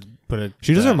 and that put it.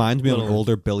 She just reminds me of an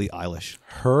older Billie Eilish.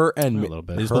 Her and A little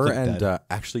bit. They just both her look and dead.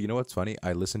 actually, you know what's funny?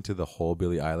 I listened to the whole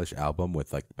Billie Eilish album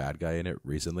with like the Bad Guy in it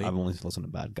recently. I've only listened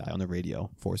to Bad Guy on the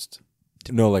radio, forced.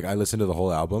 No, like I listened to the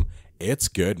whole album. It's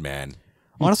good, man.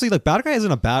 Honestly, like Bad Guy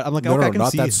isn't a bad. I'm like, No, okay, no, I can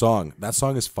not see. that song. That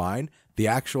song is fine.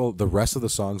 The rest of the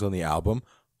songs on the album,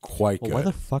 quite Well, good. why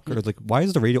the fuck are like? Why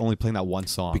is the radio only playing that one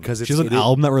song? Because she has an it is-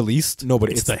 album that released. No,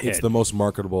 but It's it's the it's hit. the most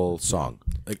marketable song,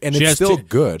 like, and She it's has still two-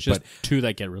 good. She has But two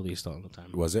that get released all the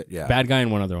time. was it? Yeah. Bad Guy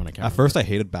and one other one I can't. At first, I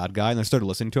hated Bad Guy, and I started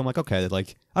listening to him. Like, okay,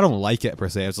 like I don't like it per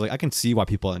se. It's like I can see why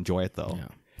people enjoy it though. Yeah.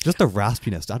 Just the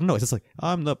raspiness. I don't know. It's just like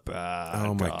I'm the bad.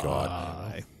 Oh my guy.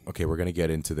 God. Okay, we're gonna get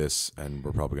into this, and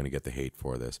we're probably gonna get the hate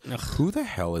for this. Who the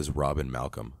hell is Robin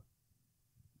Malcolm?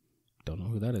 Don't know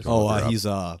who that is. Oh, her up. he's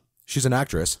She's an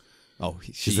actress.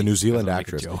 She's a New Zealand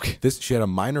actress. She had a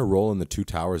minor role in The Two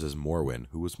Towers as Morwyn.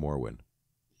 Who was Morwyn?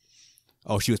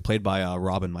 Oh, she was played by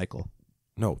Robin Michael.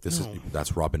 No,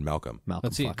 that's Robin Malcolm. Malcolm.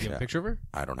 Let's see. Fuck. Do you have a picture of her?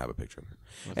 I don't have a picture of her.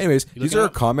 Anyways, You these look it are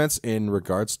up? comments in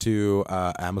regards to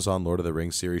Amazon Lord of the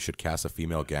Rings series should cast a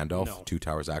female Gandalf. No. Two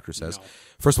Towers actress says. No.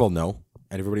 First of all, no.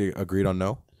 And everybody agreed on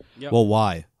no? Yep. Well,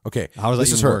 why? Okay, How does that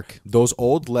this is even her. work? Those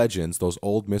old legends, those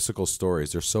old mystical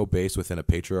stories, they're so based within a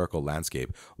patriarchal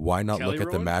landscape. Why not Kelly look at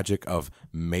the Rowan? magic of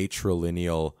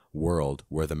matrilineal world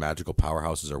where the magical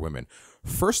powerhouses are women?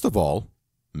 First of all,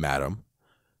 madam,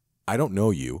 I don't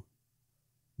know you,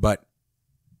 but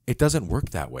it doesn't work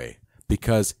that way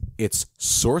because it's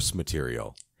source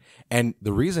material. And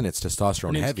the reason it's Her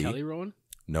testosterone name's heavy... Kelly Rowan?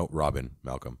 No, Robin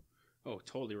Malcolm. Oh,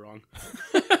 totally wrong.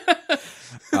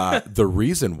 The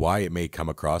reason why it may come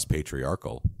across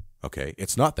patriarchal, okay,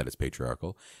 it's not that it's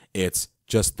patriarchal. It's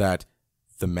just that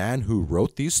the man who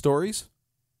wrote these stories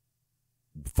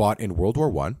fought in World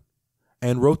War I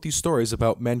and wrote these stories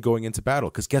about men going into battle.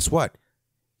 Because guess what?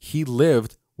 He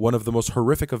lived one of the most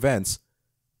horrific events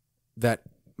that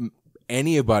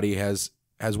anybody has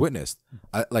witnessed.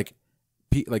 Like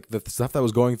the stuff that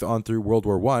was going on through World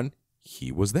War I,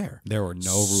 he was there. There were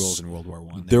no rules in World War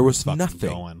One. There was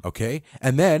nothing. Okay.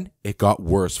 And then it got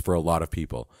worse for a lot of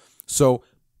people. So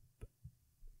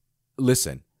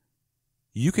listen,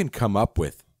 you can come up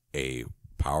with a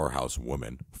powerhouse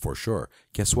woman for sure.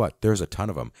 Guess what? There's a ton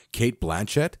of them. Kate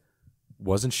Blanchett,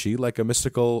 wasn't she like a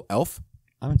mystical elf?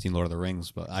 I haven't seen Lord of the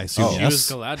Rings, but I assume Oh. She was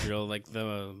yes.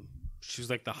 Galadriel, she was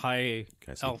like the high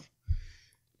Can I see? elf.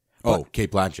 Oh,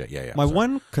 Kate Blanchett. Yeah. My sorry.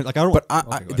 one, like I don't. But okay,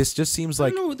 go ahead. this just seems I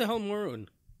like don't know who the hell Maroon.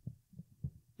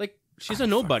 Like she's a I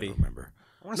nobody. don't remember.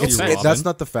 I wanna No see offense. Robin. That's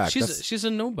not the fact. That's- She's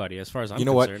a nobody as far as I'm You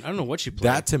know what? concerned. I don't know what she played.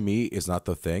 That to me is not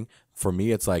the thing. For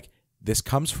me, it's like this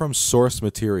comes from source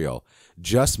material.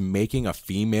 Just making a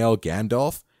female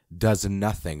Gandalf does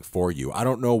nothing for you. I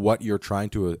don't know what you're trying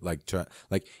to like.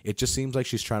 It just seems like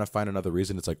she's trying to find another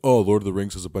reason. It's like, oh, Lord of the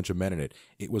Rings has a bunch of men in it.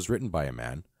 It was written by a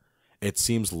man. It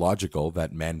seems logical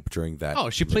that men during that.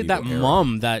 Oh, she played that medieval era-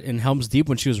 mom that in Helm's Deep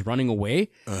when she was running away.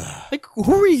 Like,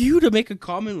 who are you to make a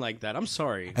comment like that? I'm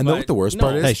sorry. And know what the worst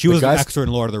part is? Hey, she The was an guys- extra in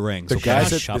Lord of the Rings. The okay? guys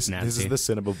Shut at up, this Nancy. is the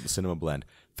cinema blend.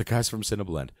 The guys from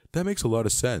Cineblend. That makes a lot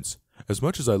of sense. As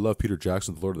much as I love Peter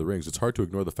Jackson's Lord of the Rings, it's hard to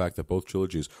ignore the fact that both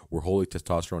trilogies were wholly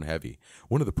testosterone heavy.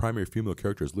 One of the primary female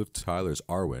characters, Liv Tyler's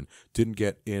Arwen, didn't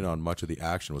get in on much of the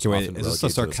action. Was Okay, wait, often is this a relegated to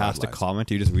the sarcastic sidelines. comment?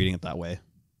 Or are you just reading it that way?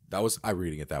 That was I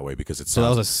reading it that way because it's So that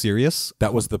was a serious.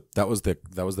 that was the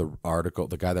article.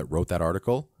 The guy that wrote that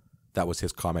article, that was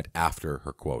his comment after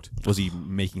her quote. Was he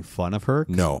making fun of her?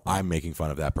 No, I'm making fun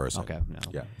of that person. Okay, no.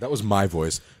 Yeah, that was my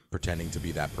voice pretending to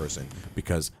be that person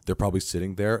because they're probably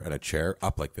sitting there in a chair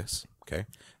up like this, okay?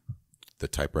 The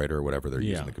typewriter or whatever they're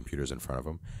using, Yeah. the computer's in front of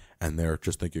them, and they're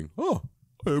just thinking, oh,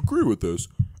 I agree with this,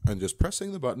 and just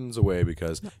pressing the buttons away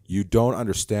because you don't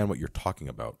understand what you're talking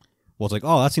about. Well, it's like,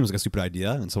 oh, that seems like a stupid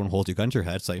idea, and someone holds you gun to your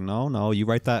head. It's like, no, you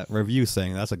write that review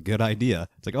saying that's a good idea.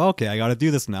 It's like, oh, okay, I got to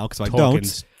do this now because if I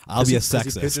Tolkien's- don't, I'll be a Because he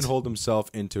sexist. pigeonholed himself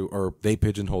into, or they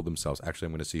pigeonholed themselves. Actually,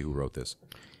 I'm going to see who wrote this.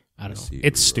 I don't know. see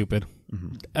It's who wrote stupid.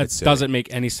 It's It silly. doesn't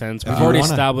make any sense. We've you already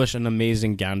wanna- established an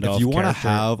amazing Gandalf If you want to character.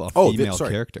 have a Oh, female sorry.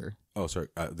 character, Oh, sorry.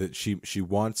 She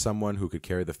wants someone who could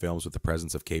carry the films with the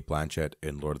presence of Kate Blanchett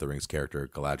in Lord of the Rings character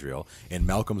Galadriel. In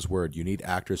Malcolm's word, you need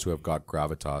actors who have got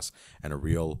gravitas and a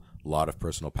real lot of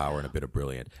personal power and a bit of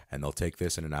brilliant. And they'll take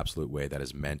this in an absolute way that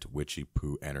is meant witchy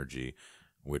poo energy,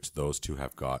 which those two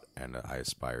have got, and I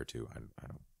aspire to. I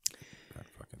don't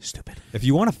fucking Stupid. if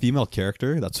you want a female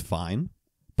character, that's fine.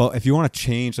 But if you want to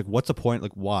change, like, what's the point?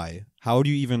 Like, why? How do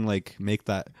you even like make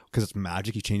that? Because it's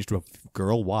magic. You change to a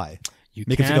girl. Why? You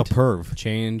Make it can't like a perv.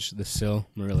 change the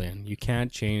Silmarillion. You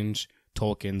can't change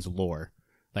Tolkien's lore.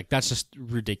 Like, that's just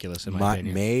ridiculous in my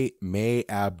opinion. May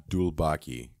Abdul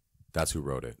Baki, that's who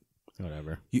wrote it.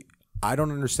 Whatever. I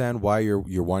don't understand why you're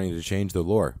wanting to change the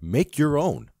lore. Make your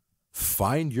own.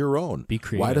 Find your own. Be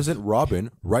creative. Why doesn't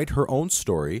Robin write her own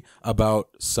story about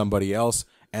somebody else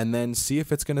and then see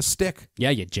if it's going to stick? Yeah,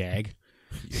 you jag.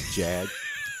 You jag.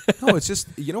 No, it's just,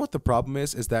 you know what the problem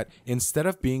is that instead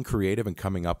of being creative and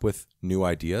coming up with new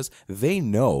ideas, they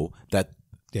know that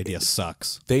The idea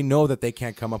sucks. they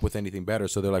can't come up with anything better.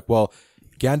 So they're like, well,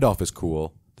 Gandalf is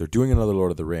cool. They're doing another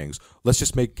Lord of the Rings. Let's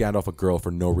just make Gandalf a girl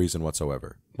for no reason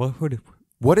whatsoever. What would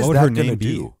What is what would that her going to name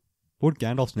be? do? What would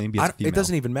Gandalf's name be? As a female? It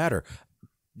doesn't even matter.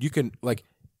 You can, like,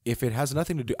 if it has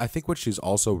nothing to do, I think what she's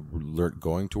also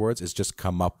going towards is just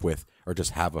come up with or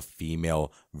just have a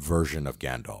female version of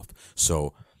Gandalf.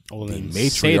 So the then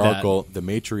say that.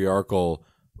 matriarchal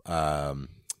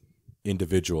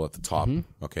individual at the top,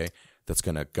 Mm-hmm. okay, that's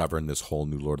going to govern this whole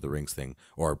new Lord of the Rings thing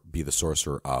or be the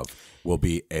sorcerer of, will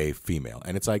be a female.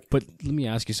 And it's like, But let me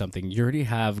ask you something. You already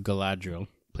have Galadriel,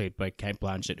 played by Kate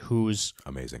Blanchett, who's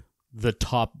amazing. the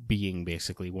top being,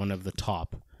 basically, one of the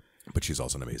top. But she's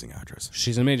also an amazing actress,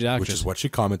 She's an amazing actress. which is what she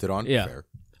commented on. Yeah. Fair.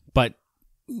 But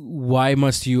why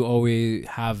must you always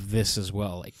have this as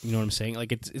well? Like, you know what I'm saying?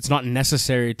 Like, it's not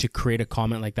necessary to create a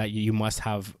comment like that. You must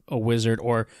have a wizard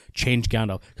or change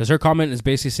Gandalf, because her comment is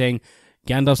basically saying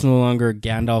Gandalf's no longer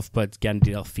Gandalf, but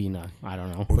Gandalfina. I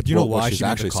don't know. But you know What why she's she made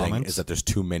the actually saying comments? is that there's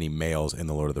too many males in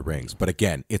the Lord of the Rings. But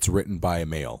again, it's written by a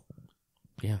male.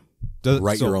 Yeah.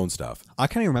 Write your own stuff. I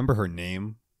can't even remember her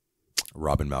name.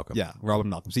 Robin Malcolm. Yeah, Robin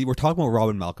Malcolm. See, we're talking about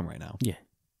Robin Malcolm right now. Yeah.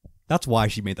 That's why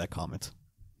she made that comment.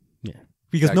 Yeah.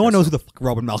 Because I no one guess knows so. who the fuck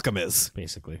Robin Malcolm is.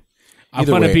 Basically. I'm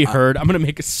Either going to way, be heard. I'm going to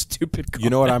make a stupid comment. You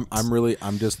know what?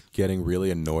 I'm just getting really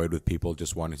annoyed with people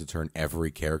just wanting to turn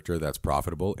every character that's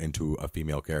profitable into a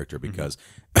female character because,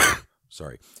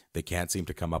 sorry, they can't seem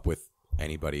to come up with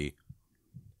anybody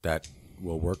that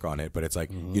will work on it. But it's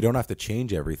like, you don't have to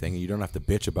change everything. And you don't have to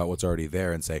bitch about what's already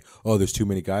there and say, oh, there's too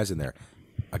many guys in there.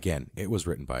 Again, it was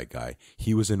written by a guy.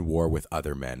 He was in war with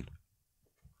other men.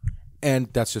 And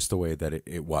that's just the way that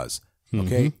it was.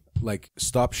 Okay? Like,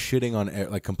 stop shitting on,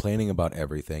 like, complaining about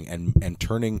everything and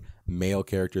turning male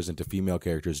characters into female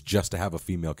characters just to have a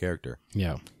female character.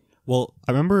 Yeah. Well,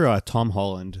 I remember Tom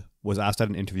Holland was asked at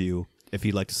an interview if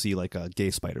he'd like to see, like, a gay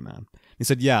Spider-Man. He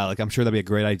said, yeah, like, I'm sure that'd be a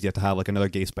great idea to have, like, another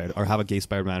gay Spider, or have a gay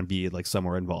Spider-Man be, like,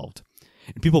 somewhere involved.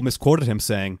 And people misquoted him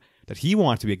saying that he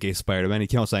wanted to be a gay Spider-Man. He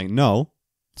came out saying, no,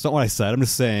 it's not what I said. I'm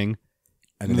just saying,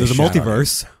 And then there's a they shat on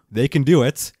multiverse. They can do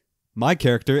it. My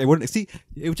character, it wouldn't, see,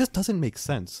 it just doesn't make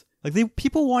sense. Like,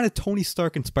 people wanted Tony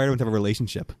Stark and Spider-Man to have a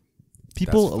relationship.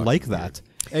 People That's like fucking that.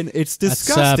 And it's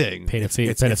disgusting. It's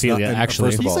Pedophilia, not- and actually.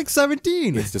 first of He's all, like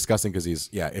 17. It's disgusting because he's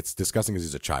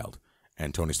a child.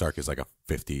 And Tony Stark is like a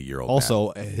 50-year-old man.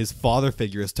 Also, his father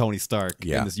figure is Tony Stark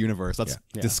Yeah. in this universe. That's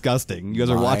Yeah. disgusting. You guys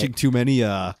are My- watching too many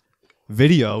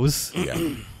videos.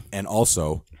 Yeah. And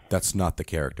also, that's not the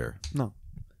character. No.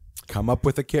 Come up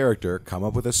with a character, come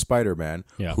up with a Spider-Man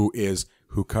Yeah.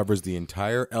 who covers the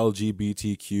entire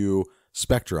LGBTQ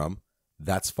spectrum.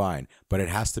 That's fine, but it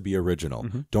has to be original.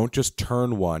 Don't just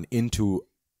turn one into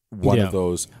one Yeah. of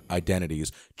those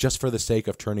identities just for the sake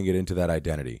of turning it into that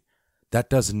identity. That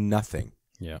does nothing.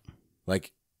 Yeah.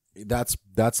 Like, that's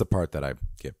the part that I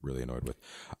get really annoyed with.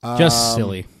 Just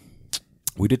silly.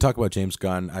 We did talk about James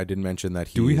Gunn. I did mention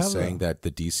that Do we he is have saying a- that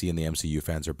the DC and the MCU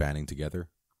fans are banding together,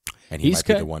 and he He's might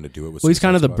be ki- the one to do it with. Well, he's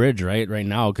kind of the Suicide Squad. bridge, right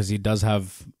now, because he does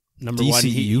have number one.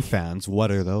 DCEU fans,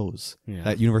 what are those? Yeah.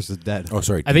 That universe is dead. Oh,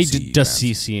 sorry. I think DC just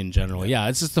fans. CC in general. Yeah,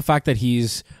 it's just the fact that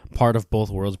he's part of both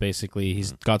worlds. Basically,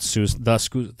 he's got the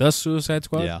Suicide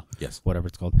Squad. Yeah. Yes, whatever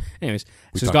it's called. Anyways,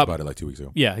 we so he's talked got about it like 2 weeks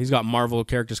ago. yeah, he's got Marvel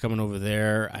characters coming over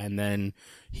there, and then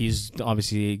he's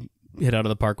obviously hit out of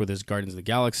the park with his Guardians of the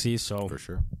Galaxy. So For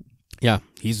sure. yeah,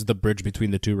 he's the bridge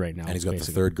between the two right now. And he's got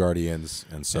basically. the third Guardians,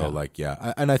 and so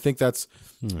Yeah. and I think that's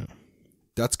Yeah.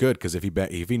 good because if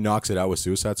he knocks it out with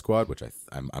Suicide Squad, which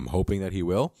I'm hoping that he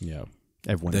will, Yeah.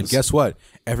 Everyone then is. guess what?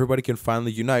 Everybody can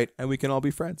finally unite, and we can all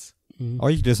be friends.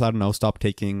 Or you could just, I don't know, stop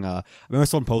taking. I remember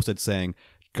someone posted saying,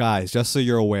 guys, just so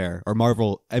you're aware, or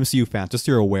Marvel MCU fans, just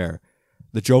so you're aware,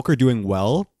 the Joker doing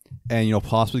well and, you know,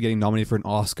 possibly getting nominated for an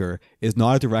Oscar is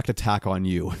not a direct attack on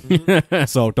you.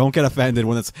 So don't get offended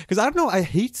when it's, because I don't know, I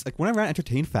hate, like, whenever I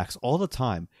entertain facts all the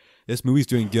time, this movie's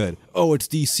doing good. Oh, it's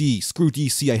DC. Screw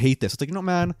DC. I hate this. It's like, you know,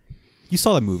 man, you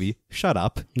saw the movie. Shut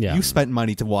up. Yeah. You spent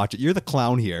money to watch it. You're the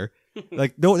clown here.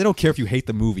 Like, no, they don't care if you hate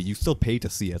the movie. You still pay to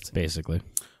see it. Basically.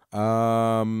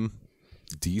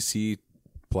 DC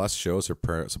Plus shows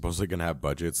are supposedly going to have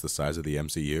budgets the size of the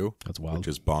MCU. That's wild. Which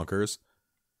is bonkers.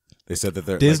 They said that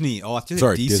they're Disney. Like, it's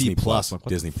sorry, DC Disney Plus. Plus. What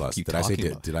Disney the fuck Plus. are you Did I say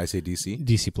talking about? did I say DC?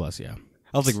 DC Plus, yeah.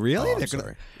 I was like, really? Oh, I'm They're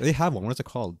sorry. They have one. What is it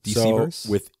called? So DCverse?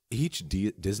 with each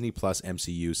Disney Plus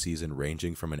MCU season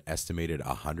ranging from an estimated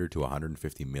 100 to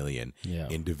 150 million, Yeah.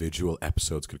 individual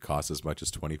episodes could cost as much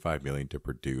as 25 million to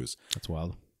produce. That's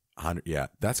wild. 100, yeah,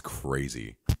 that's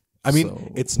crazy. I mean,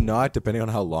 So- it's not depending on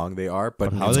how long they are,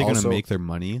 but how are it's they going to also- make their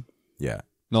money? Yeah,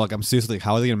 No, like, I'm seriously,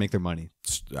 how are they going to make their money?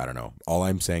 I don't know. All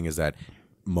I'm saying is that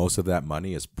most of that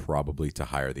money is probably to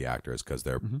hire the actors because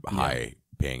they're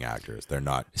high-paying actors. They're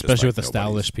not, just Especially like with nobodies.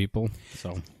 established people.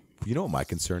 So You know what my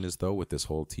concern is though with this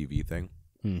whole TV thing,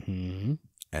 mm-hmm.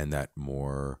 and that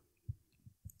more.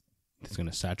 It's going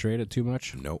to saturate it too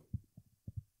much. Nope.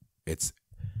 It's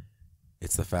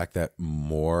the fact that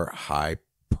more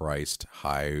high-priced,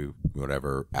 high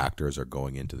whatever actors are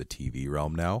going into the TV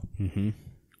realm now. Mm-hmm.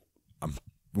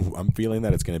 I'm feeling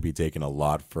that it's going to be taking a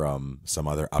lot from some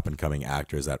other up-and-coming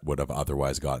actors that would have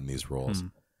otherwise gotten these roles.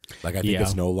 Like, I think Yeah.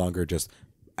 it's no longer just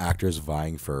actors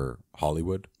vying for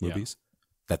Hollywood movies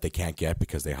that they can't get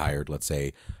because they hired, let's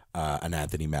say, an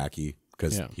Anthony Mackie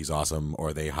because he's awesome,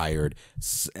 or they hired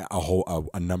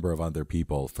a number of other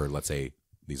people for, let's say,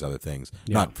 these other things.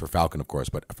 Not for Falcon, of course,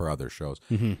 but for other shows.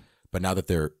 But now that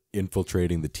they're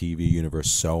infiltrating the TV universe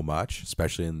so much,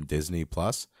 especially in Disney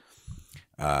Plus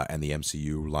and the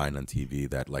MCU line on TV,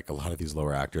 that like a lot of these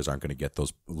lower actors aren't going to get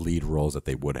those lead roles that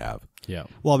they would have. Yeah.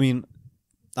 Well, I mean,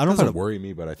 I don't It know. doesn't worry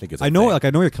me, but I think it's. I know where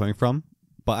you're coming from,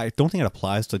 but I don't think it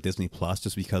applies to Disney Plus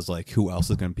just because like who else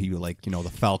is going to be like the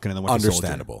Falcon and the Winter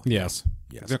understandable. Soldier. Yes.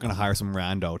 They're not going to hire some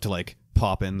rando to like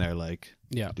pop in there like.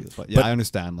 Yeah. But I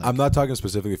understand. Like, I'm not talking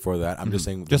specifically for that. I'm just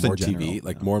saying Just in more general, TV,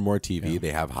 like more and more TV,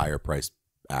 they have higher priced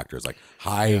actors, like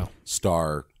high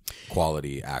star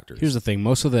quality actors. Here's the thing: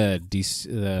 most of the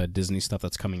Disney stuff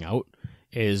that's coming out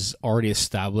is already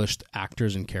established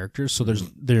actors and characters. So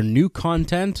their new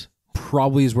content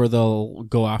probably is where they'll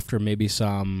go after maybe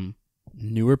some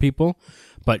newer people,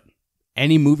 but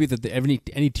any movie that any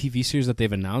TV series that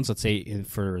they've announced, let's say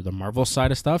for the Marvel side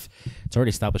of stuff, it's already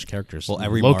established characters. well,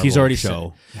 every Loki's Marvel already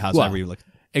show has Well, every like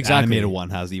exactly. animated one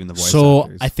has even the voice So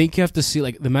actors. I think you have to see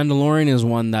like the Mandalorian is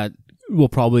one that will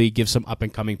probably give some up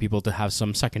and coming people to have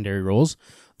some secondary roles.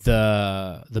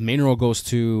 The main role goes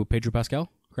to Pedro Pascal,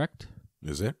 correct?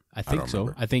 Is it? I think don't so.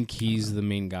 remember. I think he's the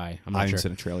main guy. I'm I not haven't sure.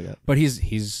 seen a trailer yet. But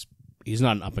he's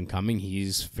not an up and coming.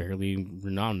 He's fairly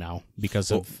renowned now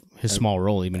because of his small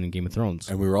role, even in Game of Thrones.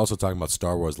 And we were also talking about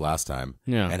Star Wars last time,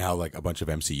 Yeah. and how like a bunch of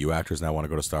MCU actors now want to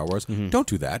go to Star Wars. Don't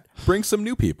do that. Bring some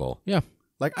new people. Yeah.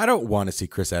 Like I don't want to see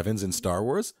Chris Evans in Star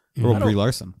Wars. Or Brie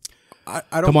Larson. I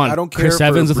don't. Come on, I don't care Chris for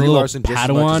Evans with a Brie little Larson just as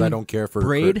much as Padawan I don't care for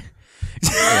braid.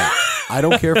 Yeah. I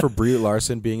don't care for Brie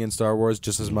Larson being in Star Wars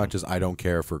just as much as I don't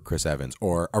care for Chris Evans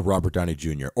or a Robert Downey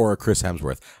Jr. or a Chris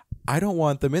Hemsworth. I don't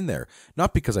want them in there.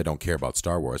 Not because I don't care about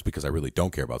Star Wars, because I really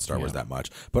don't care about Star Wars that much,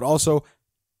 but also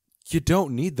you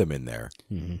don't need them in there.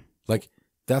 Like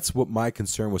that's what my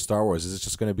concern with Star Wars is. It's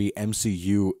just going to be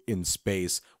MCU in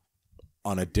space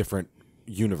on a different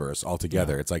universe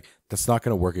altogether. It's like that's not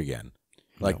going to work again.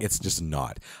 Like it's just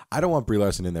not. I don't want Brie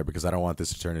Larson in there because I don't want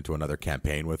this to turn into another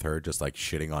campaign with her just like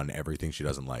shitting on everything she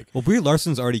doesn't like. Well, Brie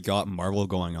Larson's already got Marvel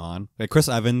going on. Like Chris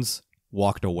Evans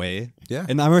walked away. Yeah.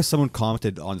 And I remember someone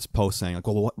commented on this post saying like,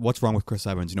 "Well, what's wrong with Chris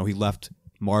Evans? He left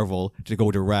Marvel to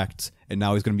go direct, and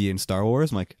now he's going to be in Star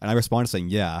Wars." I'm like, and I responded saying,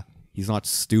 "Yeah, he's not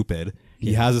stupid.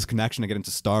 He has this connection to get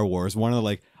into Star Wars. One of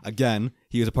the again,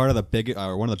 he was a part of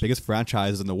one of the biggest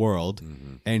franchises in the world,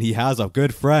 and he has a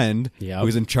good friend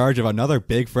who's in charge of another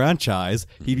big franchise.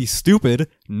 He'd be stupid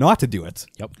not to do it."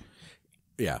 Yep.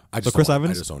 Yeah. So Chris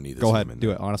Evans, I just don't need this. go ahead,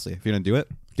 do it. Honestly, if you're gonna do it,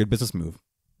 good business move.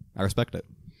 I respect it.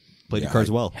 Played your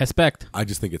cards well. Respect. I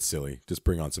just think it's silly. Just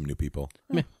bring on some new people.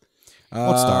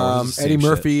 What's Star Wars? It's the Eddie same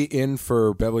Murphy in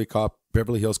for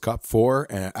Beverly Hills Cop 4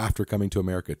 and after Coming to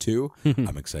America 2.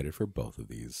 I'm excited for both of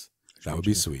these. That would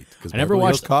be sweet. Because I never Beverly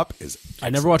Hills watched- Cop is. I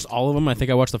never watched all of them. I think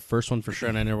I watched the first one for sure,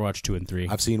 and I never watched 2 and 3.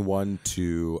 I've seen 1,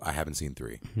 2. I haven't seen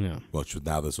 3. Yeah. Well,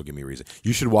 now this will give me a reason.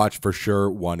 You should watch for sure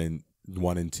 1 and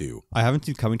 2. I haven't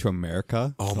seen Coming to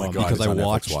America. Oh my God, Because it's I on Netflix.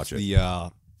 watched Watch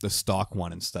it. the stock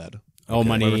one instead. Oh, Okay.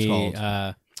 Whatever it's money.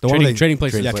 called. Trading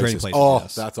Places. Yeah, Trading Places. Oh,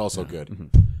 yes. that's also good.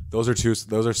 Those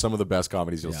are some of the best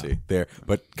comedies you'll see there.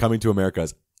 But Coming to America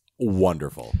is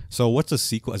wonderful. So what's a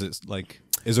sequel? Is it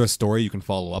is there a story you can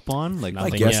follow up on? Like I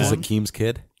Nothing guess yet. is a Keem's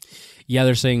kid. Yeah,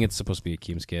 they're saying it's supposed to be a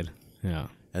Keem's kid. Yeah.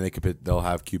 And they'll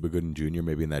have Cuba Gooding Jr.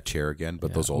 maybe in that chair again,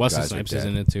 but those old Wesley guys Snipes are is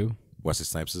dead. in it too. Wesley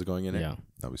Snipes is going in it? Yeah.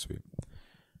 That'll be sweet.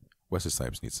 Wesley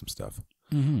Snipes needs some stuff.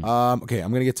 Okay, I'm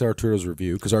going to get to Arturo's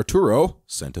review because Arturo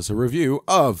sent us a review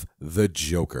of The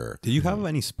Joker. do you have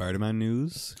any Spider-Man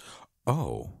news?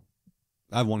 Oh.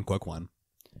 I have one quick one.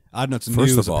 I don't know. It's First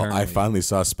news, of all, apparently. I finally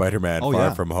saw Spider-Man Oh, Far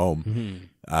yeah. From Home.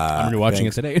 I'm rewatching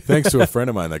it today. Thanks to a friend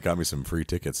of mine that got me some free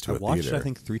tickets to I a watched theater. it, I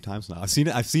think 3 times now.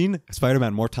 I've seen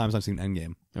Spider-Man more times than I've seen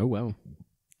Endgame. Oh, wow.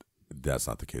 That's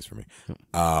not the case for me.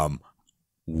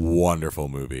 Wonderful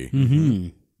movie. Mm-hmm.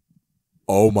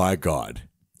 Oh my God.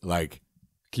 Like,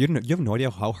 You have no idea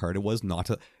how hard it was not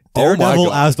to. Oh my Daredevil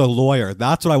God. as the lawyer.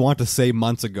 That's what I wanted to say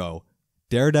months ago.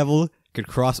 Daredevil could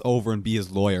cross over and be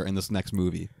his lawyer in this next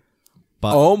movie.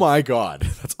 But oh my God.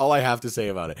 That's all I have to say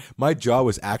about it. My jaw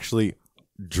was actually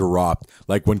dropped.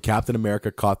 Like when Captain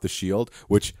America caught the shield,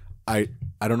 which I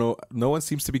don't know. No one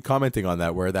seems to be commenting on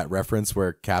that, where that reference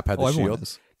where Cap had the everyone shield.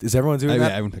 is. Is everyone doing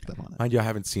that? I haven't picked up on it. Mind you, I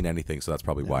haven't seen anything, so that's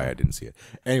probably why I didn't see it.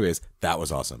 Anyways, that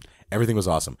was awesome. Everything was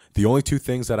awesome. The only 2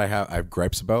 things that I have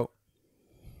gripes about.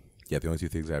 Yeah, the only 2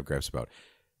 things I have gripes about.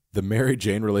 The Mary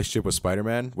Jane relationship with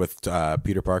Spider-Man, with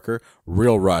Peter Parker,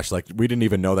 real rush. Like, we didn't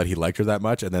even know that he liked her that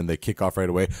much, and then they kick off right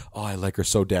away. Oh, I like her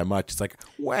so damn much. It's like,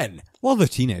 when? Well, they're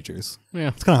teenagers. Yeah.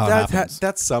 That's kind of how it happens.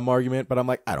 That's some argument, but I'm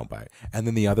like, I don't buy it. And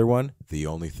then the other one, the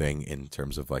only thing in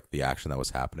terms of like the action that was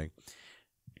happening,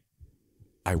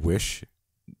 I wish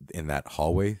in that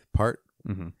hallway part,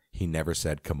 Mm-hmm. he never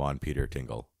said, "Come on, Peter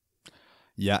Tingle."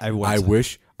 Yeah, I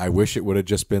wish it would have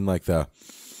just been like the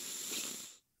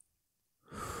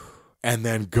and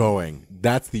then going.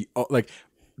 That's the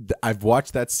I've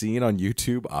watched that scene on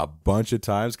YouTube a bunch of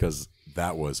times because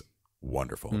that was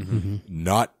wonderful. Mm-hmm.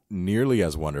 Not nearly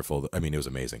as wonderful. I mean, it was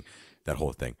amazing, that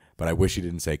whole thing. But I wish he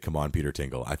didn't say, "Come on, Peter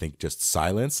Tingle." I think just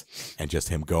silence and just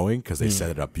him going because they set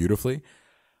it up beautifully.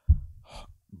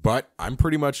 But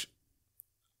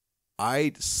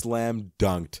I slam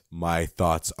dunked my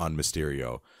thoughts on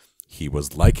Mysterio. He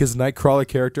was like his Nightcrawler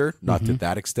character, not to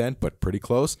that extent, but pretty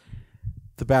close.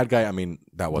 The bad guy, I mean,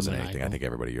 that wasn't anything. I think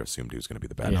everybody assumed he was going to be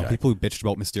the bad guy. People who bitched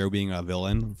about Mysterio being a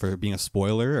villain for being a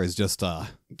spoiler is just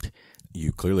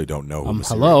You clearly don't know who Mysterio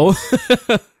hello. is.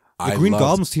 the Green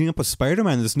Goblin's teaming up with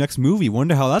Spider-Man in this next movie.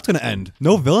 Wonder how that's going to end.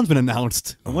 No villain's been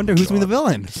announced. I wonder who's going to be the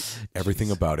villain. Everything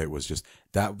about it was just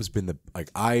that was been the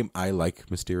I like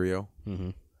Mysterio.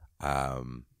 I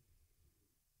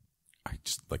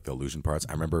just like the illusion parts.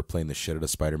 I remember playing the shit out of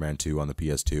Spider-Man 2 on the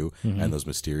PS2, and those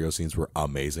Mysterio scenes were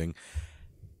amazing.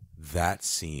 That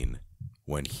scene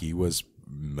when he was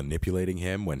manipulating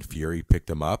him, when Fury picked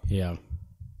him up, Yeah.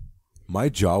 my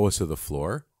jaw was to the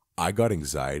floor. I got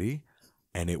anxiety,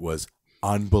 and it was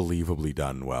unbelievably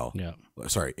done well. Yeah.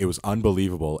 Sorry, it was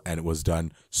unbelievable, and it was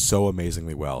done so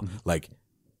amazingly well. Like,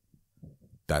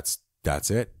 that's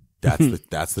it.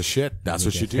 That's the shit. That's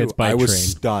what you do. Hits by I was train.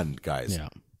 stunned, guys. Yeah.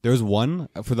 There was one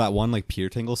for that one like Peter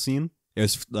Tingle scene. It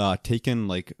was taken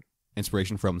like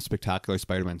inspiration from Spectacular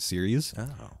Spider-Man series,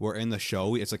 where in the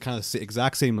show it's a kind of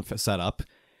exact same setup,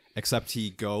 except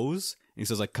he goes and he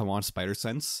says like, "Come on, Spider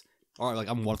Sense," or like,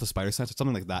 "I'm one of the Spider Sense," or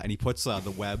something like that, and he puts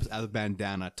the webs as a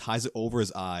bandana, ties it over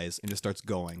his eyes, and just starts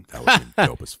going. That would have been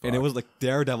dope as fuck. And it was like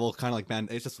Daredevil kind of like band.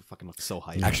 It just fucking looked so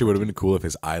hype. Actually would have been cool if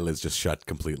his eyelids just shut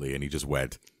completely and he just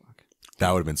went. That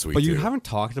would have been sweet. But you too. haven't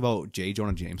talked about J.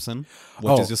 Jonah Jameson,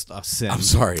 which is just a sin. I'm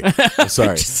sorry. I'm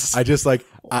sorry. I just like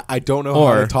I don't know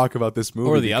how to talk about this movie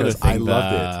Or the other because thing, I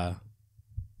loved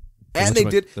it. And they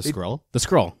did The Skrull. The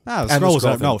scroll. Ah, the and the Skrull was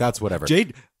Skrull thing, no. that's whatever.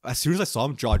 Jade. As soon as I saw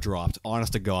him, jaw dropped.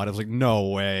 Honest to God, I was like, no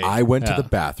way. I went to Yeah. the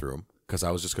bathroom because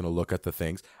I was just going to look at the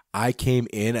things. I came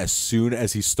in as soon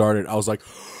as he started. I was like,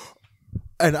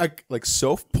 and I like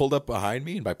Soph pulled up behind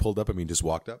me, and by pulled up I mean just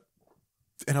walked up,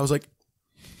 and I was like,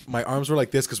 my arms were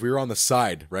like this because we were on the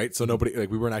side, right? So nobody like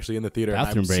we weren't actually in the theater. And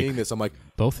Bathroom I'm break. seeing this. I'm like,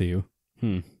 Both of you.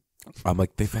 I'm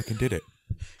like, they fucking did it.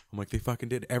 I'm like, they fucking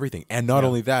did everything. And not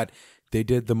only that, they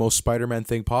did the most Spider-Man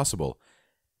thing possible.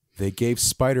 They gave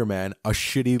Spider-Man a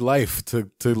shitty life to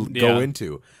go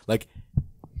into. Like,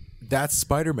 that's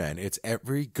Spider-Man. It's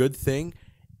every good thing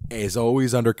is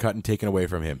always undercut and taken away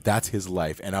from him. That's his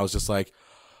life. And I was just like,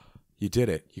 you did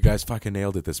it. You guys fucking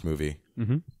nailed it, this movie.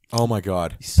 Mm-hmm. Oh, my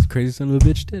God. Crazy son of a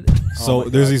bitch did it. So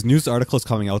there's these news articles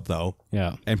coming out though,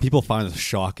 Yeah. and people find it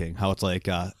shocking how it's like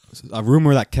a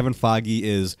rumor that Kevin Feige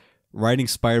is writing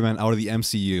Spider-Man out of the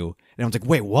MCU, and I was like,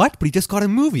 wait, what? But he just got a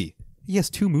movie. He has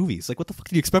 2 movies. Like, what the fuck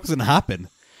did you expect was going to happen?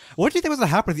 What do you think was going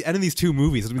to happen at the end of these 2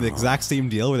 movies? It's going to be the exact same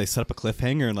deal where they set up a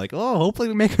cliffhanger and like, oh, hopefully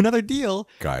we make another deal.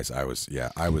 Guys, I was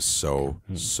so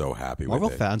happy Marvel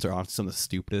with it. fans are honestly some of the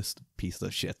stupidest pieces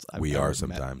of shit I've We ever are met.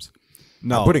 sometimes.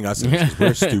 No, I'm putting us in this 'cause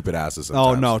we're stupid asses Oh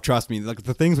sometimes. no, trust me. Like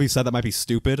the things we said that might be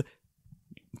stupid,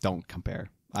 don't compare.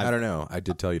 I don't know. I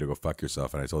did tell you to go fuck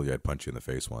yourself, and I told you I'd punch you in the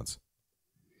face once.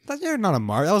 You're not a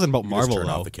Marvel. That wasn't about You Marvel. just turn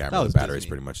though. off the camera. That The was battery's Disney.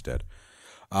 pretty much dead.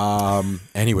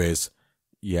 Anyways,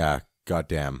 yeah.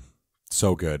 Goddamn,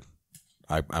 so good.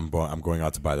 I'm going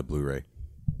out to buy the Blu-ray.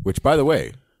 Which, by the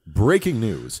way, breaking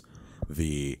news: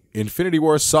 the Infinity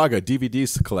War Saga DVD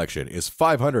collection is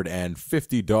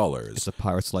 $550, It's a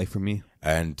pirate's life for me.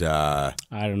 and I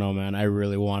don't know, man. I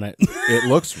really want it. it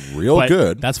looks real But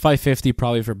good. That's $550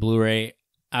 probably for Blu-ray.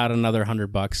 Add another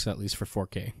 $100 at least for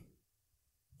 4K.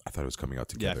 I thought it was coming out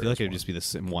Yeah, together. I feel like as it would one. just be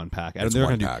this in one pack. It's They're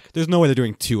one gonna pack. there's no way they're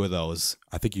doing 2 of those.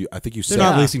 I think you They're said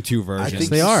not releasing 2 versions.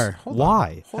 think they are.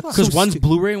 Why? Hold on. Because so one's stu-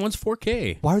 Blu-ray and one's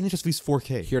 4K. Why wouldn't they just release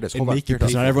 4K? Here it is. And Hold on. make you Here it is.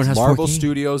 pay Not for it? everyone has Marvel 4K.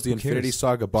 Studios, the Who cares? Infinity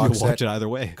Saga You box can watch set. it either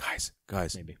way.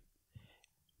 Guys, Maybe.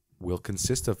 will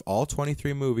consist of all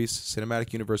 23 movies,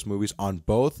 cinematic universe movies, on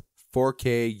both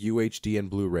 4K, UHD,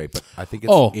 and Blu-ray. But I think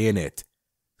it's in it.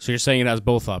 So you're saying it has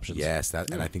both options? Yes,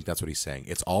 and I think that's what he's saying.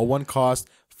 It's all one cost,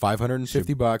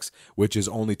 $550, which is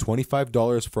only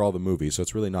 $25 for all the movies. So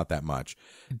it's really not that much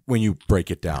when you break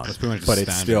it down. That's pretty much But just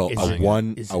it's standard.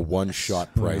 still a one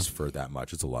shot price for that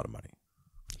much. It's a lot of money.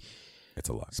 It's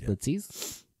a lot. Yeah.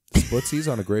 Splitsies?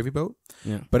 Splitsies on a gravy boat.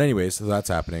 Yeah. But anyways, so that's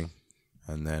happening,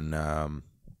 and then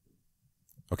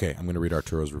Okay, I'm going to read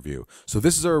Arturo's review. So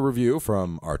this is our review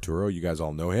from Arturo. You guys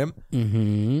all know him.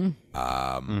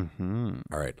 All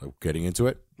right, getting into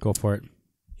it. Go for it.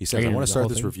 He says, I want to start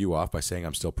this review off by saying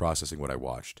I'm still processing what I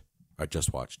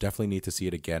just watched. Definitely need to see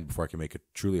it again before I can make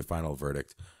truly a final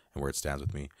verdict and where it stands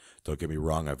with me. Don't get me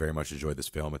wrong, I very much enjoyed this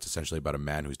film. It's essentially about a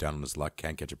man who's down on his luck,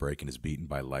 can't catch a break, and is beaten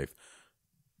by life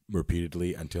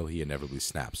repeatedly until he inevitably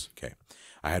snaps. Okay.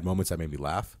 I had moments that made me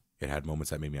laugh. It had moments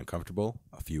that made me uncomfortable,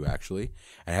 a few actually.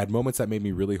 And it had moments that made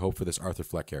me really hope for this Arthur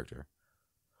Fleck character.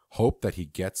 Hope that he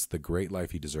gets the great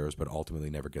life he deserves, but ultimately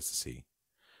never gets to see.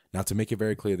 Now, to make it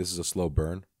very clear, this is a slow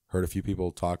burn. Heard a few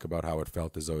people talk about how it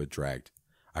felt as though it dragged.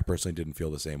 I personally didn't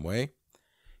feel the same way.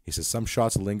 He says some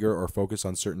shots linger or focus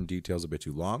on certain details a bit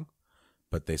too long,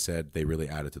 but they said they really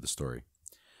added to the story.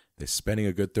 They're spending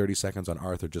a good 30 seconds on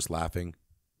Arthur just laughing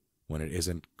when it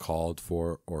isn't called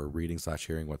for, or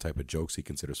reading/hearing what type of jokes he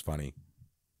considers funny.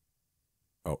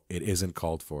 Oh, it isn't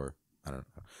called for. I don't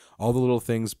know. All the little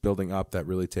things building up that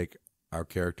really take our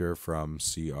character from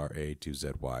CRA to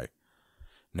ZY.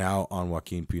 Now on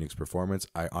Joaquin Phoenix's performance,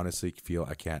 I honestly feel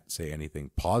I can't say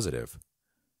anything positive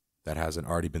that hasn't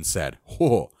already been said.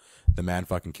 Oh, the man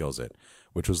fucking kills it.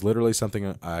 Which was literally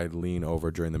something I'd lean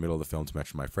over during the middle of the film to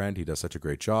mention my friend. He does such a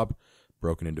great job.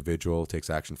 Broken individual, takes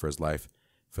action for his life.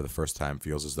 For the first time,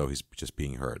 feels as though he's just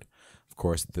being heard. Of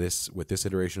course, with this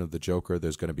iteration of the Joker,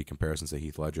 there's going to be comparisons to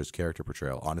Heath Ledger's character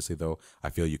portrayal. Honestly, though, I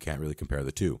feel you can't really compare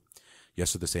the two.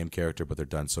 Yes, they're the same character, but they're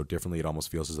done so differently it almost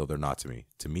feels as though they're not to me.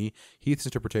 To me, Heath's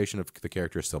interpretation of the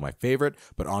character is still my favorite,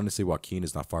 but honestly, Joaquin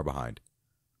is not far behind.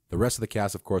 The rest of the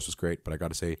cast, of course, was great, but I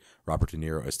gotta say, Robert De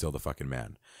Niro is still the fucking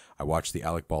man. I watched the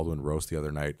Alec Baldwin roast the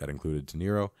other night that included De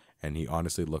Niro, and he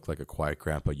honestly looked like a quiet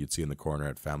grandpa you'd see in the corner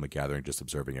at family gathering just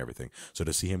observing everything. So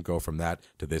to see him go from that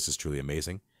to this is truly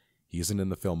amazing. He isn't in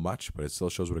the film much, but it still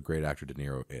shows what a great actor De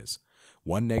Niro is.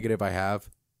 One negative I have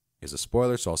is a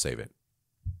spoiler, so I'll save it.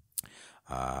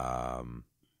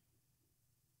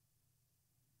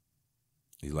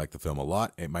 You like the film a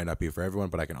lot. It might not be for everyone,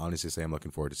 but I can honestly say I'm looking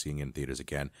forward to seeing it in theaters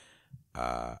again.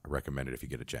 I recommend it if you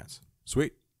get a chance.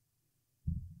 Sweet.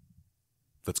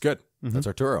 That's good. Mm-hmm. That's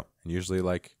Arturo. And usually,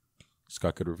 he's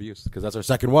got good reviews because that's our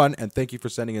second one. And thank you for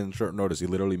sending in short notice. He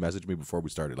literally messaged me before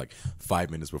we started, 5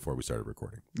 minutes before we started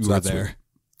recording. So that's there.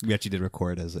 Sweet. We actually did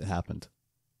record as it happened.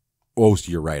 Oh,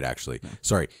 so you're right, actually.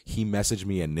 Sorry. He messaged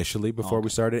me initially before we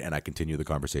started, and I continued the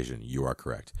conversation. You are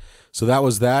correct. So that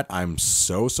was that. I'm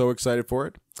so excited for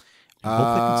it. Hopefully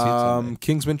I can see it someday.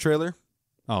 Kingsman trailer.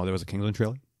 Oh, there was a Kingsman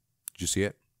trailer? Did you see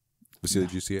it?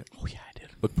 Did you see it? Oh, yeah, I did.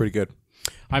 Looked pretty good.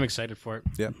 I'm excited for it.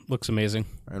 Yeah. Looks amazing.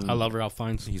 And I love Ralph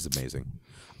Fiennes. He's amazing.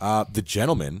 The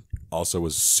Gentleman also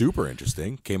was super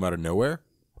interesting. Came out of nowhere.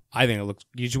 I think it looks...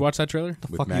 Did you watch that trailer? The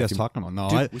fuck are you guys talking about? No,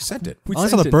 Dude, we sent it. I only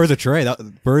saw the Birds of Prey.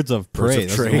 Birds of Prey.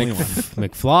 That's the only one.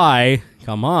 McFly.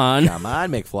 Come on. Come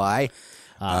on, McFly.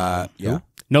 Yeah.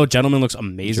 No, Gentleman looks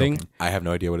amazing. I have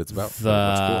no idea what it's about.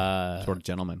 The Sort of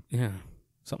gentleman. Yeah,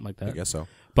 something like that. I guess so.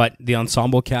 But the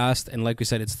ensemble cast, and like we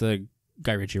said, it's the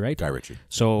Guy Ritchie, right? Guy Ritchie.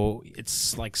 So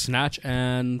it's like Snatch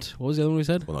and what was the other one we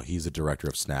said? Well, no, he's the director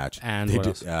of Snatch. And what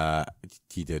else?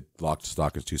 He did Lock,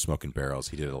 Stock, and Two Smoking Barrels.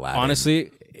 He did Aladdin.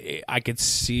 Honestly, I could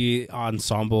see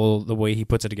ensemble, the way he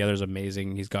puts it together is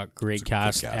amazing. He's got great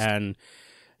cast, and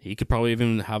he could probably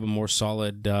even have a more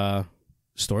solid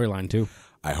storyline too.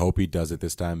 I hope he does it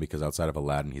this time because outside of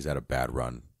Aladdin, he's had a bad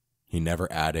run. He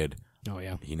never added. Oh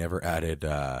yeah. He never added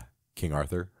King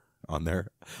Arthur on there,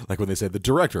 like when they said the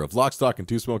director of Lock, Stock, and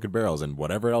Two Smoking Barrels and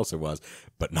whatever else it was,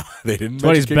 but no, they didn't. It's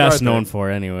what he's best known for,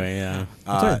 anyway. Yeah.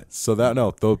 So that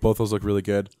both those look really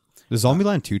good. The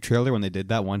Zombieland 2 trailer, when they did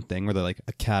that one thing where they're like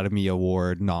Academy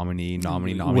Award nominee,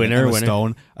 winner, Emma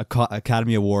Stone,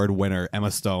 Academy Award winner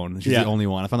Emma Stone. She's the only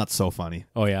one. I found that so funny.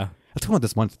 Oh yeah. That's coming out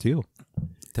this month too.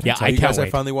 Did I tell you guys I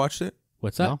finally watched it?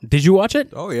 What's that? No? Did you watch it?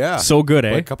 Oh yeah. So good,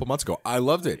 eh? Like a couple months ago. I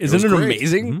loved it. Isn't it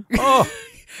amazing? Mm-hmm. Oh.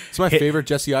 It's my favorite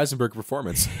Jesse Eisenberg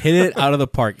performance. Hit it out of the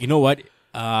park. You know what?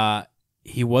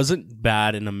 He wasn't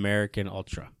bad in American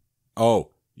Ultra.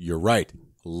 Oh, you're right.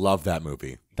 Love that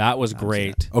movie. That was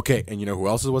great. Okay, and you know who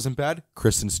else wasn't bad?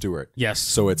 Kristen Stewart. Yes.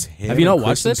 So it's him. Have you not and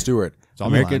watched Kristen it? Stewart. It's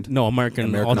American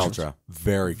Ultra. Ultra.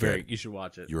 Very good. You should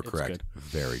watch it. You were correct. Good.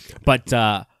 Very good. But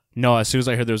no, as soon as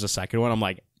I heard there was a second one, I'm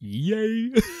like,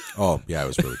 yay. Oh, yeah, it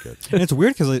was really good. And it's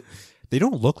weird because they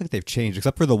don't look like they've changed,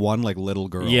 except for the one little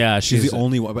girl. Yeah, she's the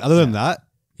only one. But other than that,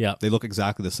 yeah, they look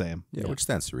exactly the same. Yeah, which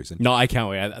stands to reason. No, I can't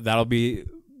wait. That'll be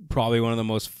probably one of the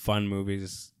most fun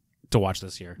movies to watch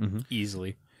this year,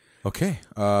 easily. Okay,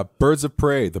 Birds of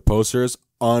Prey. The posters,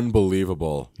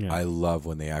 unbelievable. Yeah. I love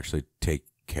when they actually take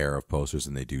care of posters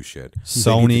and they do shit. Sony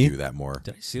They need to do that more.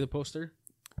 Did I see the poster?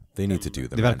 They need to do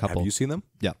them. They've had a man. couple. Have you seen them?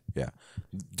 Yeah. Yeah.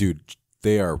 Dude,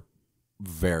 they are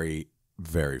very,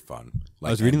 very fun. Like,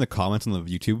 I was reading the comments in the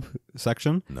YouTube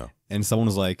section. No. And someone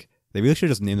was like, they really should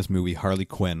just name this movie Harley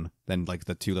Quinn, then like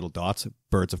the two little dots,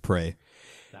 Birds of Prey.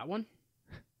 That one?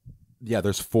 Yeah,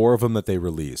 there's 4 of them that they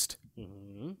released.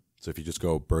 Mm-hmm. So if you just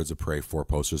go Birds of Prey, 4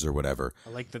 posters or whatever. I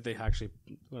like that they actually,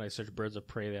 when I search Birds of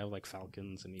Prey, they have like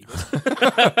falcons and eagles.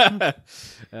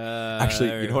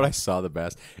 Actually, you know what I saw the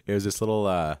best? It was this little,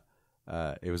 I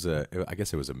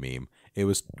guess it was a meme. It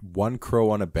was one crow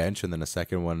on a bench and then a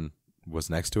second one was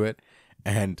next to it.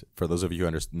 And for those of you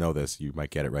who know this, you might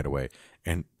get it right away.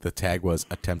 And the tag was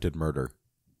attempted murder.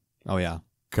 Oh, yeah.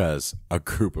 Because a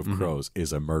group of crows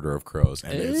is a murder of crows.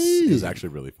 And it's actually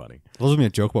really funny. There was me a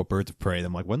joke about Birds of Prey.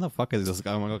 I'm like, when the fuck is this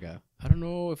guy? I'm like, okay. I don't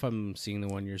know if I'm seeing the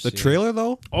one you're seeing. The trailer,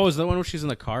 though? Oh, is that one where she's in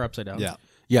the car upside down? Yeah.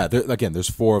 Yeah, again, there's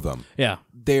 4 of them. Yeah.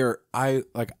 I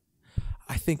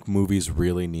think movies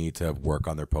really need to work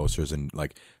on their posters and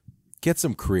like get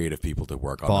some creative people to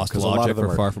work on them. Lost Because a lot Logic of them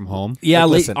for are Far From Home. Yeah,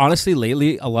 Like, listen- honestly,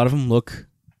 lately, a lot of them look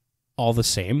all the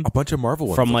same. a bunch of Marvel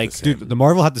ones From, look like, the same. Dude, the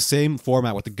Marvel had the same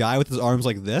format with the guy with his arms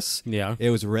like this. Yeah. It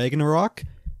was Ragnarok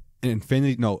and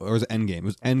Infinity. No, or was it Endgame? It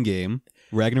was Endgame,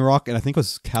 Ragnarok, and I think it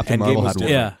was Captain Endgame Marvel was had one.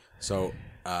 different. Yeah. So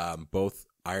both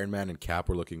Iron Man and Cap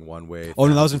were looking one way. Oh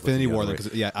no, that Thanos was looking Infinity the War. other way.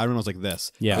 Because Iron Man was like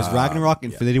this. Yeah. it was Ragnarok,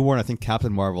 Infinity War, and I think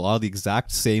Captain Marvel. All the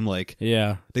exact same. Like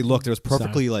Yeah. they looked. It was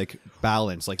perfectly like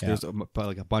balanced. Like there's a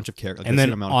bunch of characters. Like, And the same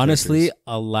then, amount of honestly, characters.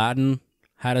 Aladdin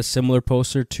had a similar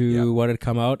poster to what had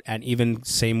come out. And even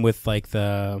same with, like,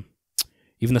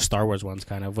 even the Star Wars ones,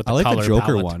 kind of, with the I like color the Joker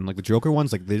palette. one. Like the Joker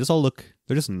ones, like they just all look.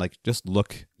 They're just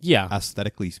look Yeah.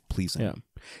 aesthetically pleasing. Yeah.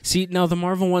 See, now the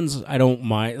Marvel ones, I don't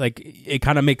mind. Like, it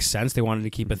kind of makes sense. They wanted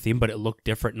to keep a theme, but it looked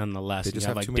different nonetheless. They And just you have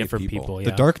have like too many different people. people. The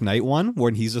yeah. Dark Knight one,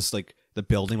 when he's just like the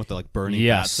building with the like burning bat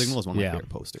Yes. signal, is one of my Yeah. favorite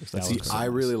posters. That That's was See, I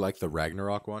really like the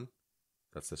Ragnarok one.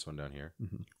 That's this one down here.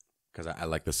 Mhm. Because I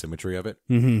like the symmetry of it.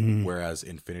 Mm-hmm. Whereas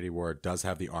Infinity War does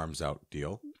have the arms out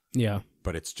deal, Yeah.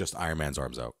 but it's just Iron Man's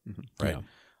arms out, Mm-hmm.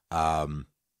 right?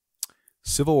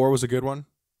 Civil War was a good one.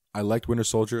 I liked Winter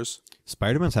Soldiers.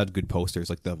 Spider-Man's had good posters,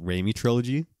 like the Raimi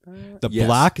trilogy. The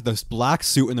Yes. black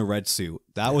suit and the red suit.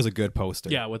 That was a good poster.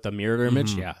 Yeah, with the mirror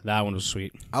image. Yeah, that one was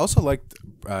sweet. I also liked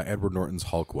Edward Norton's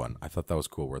Hulk one. I thought that was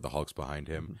cool, where the Hulk's behind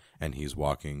him and he's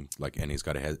walking like, and he's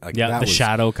got a head. Like, Yeah, that the was,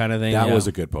 shadow kind of thing. That yeah. was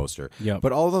a good poster. Yeah.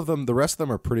 But all of them, the rest of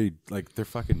them are pretty like they're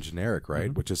fucking generic,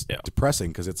 right? Which is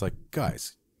depressing because it's like,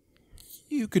 guys,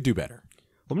 you could do better.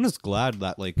 I'm just glad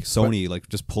that like Sony like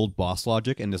just pulled Boss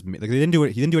Logic and just like they didn't do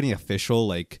it. He didn't do any official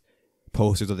like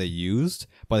posters that they used,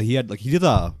 but he did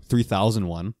a 3000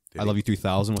 one. I Love You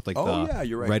 3000 with like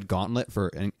you're right. red gauntlet for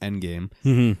Endgame.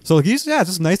 Mm-hmm. So like, it's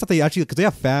just nice that they actually, because they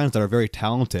have fans that are very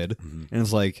talented, and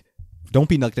it's like, don't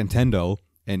be like Nintendo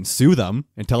and sue them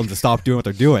and tell them to stop doing what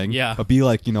they're doing. Yeah. But be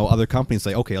like, other companies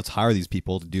say, okay, let's hire these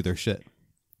people to do their shit.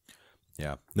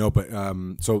 Yeah. No, but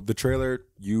so the trailer,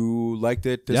 you liked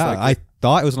it? Yeah, disliked I it?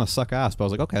 thought it was gonna suck ass, but I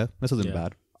was like, okay, this isn't Yeah.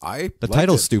 bad. The liked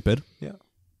title's it. stupid. Yeah,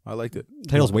 I liked it. The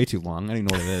title's way too long. I don't even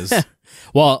know what it is.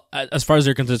 Well, as far as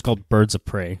they're concerned, it's called Birds of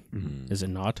Prey. Mm-hmm. Is it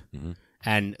not?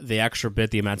 And the extra bit,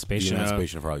 the The Emancipation,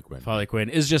 Emancipation of Harley Quinn. of Harley Quinn,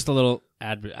 is just a little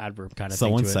adverb kind of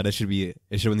Someone thing to said it. it should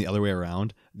have been the other way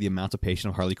around. The Emancipation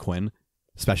of Harley Quinn,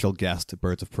 special guest,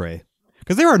 Birds of Prey.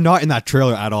 Because they are not in that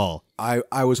trailer at all.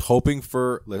 I was hoping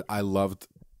for. I love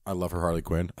her Harley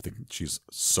Quinn. I think she's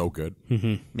so good.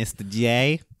 Mr.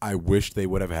 J. I wish they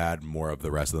would have had more of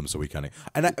the rest of them, so we kind of.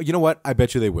 And you know what? I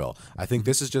bet you they will. I think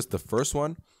this is just the first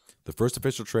one, the first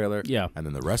official trailer. Yeah. And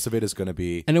then the rest of it is going to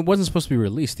be. And it wasn't supposed to be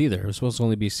released either. It was supposed to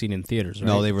only be seen in theaters, right?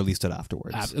 No, they released it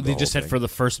afterwards. They just whole said for the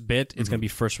first bit, it's going to be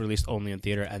first released only in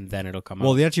theater, and then it'll come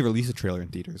Well, out. they actually released a trailer in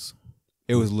theaters.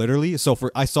 It was literally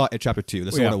I saw it at chapter 2.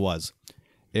 This is what it was.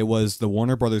 It was the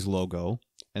Warner Brothers logo,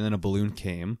 and then a balloon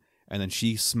came, and then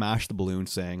she smashed the balloon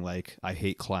saying like, "I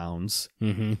hate clowns,"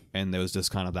 and there was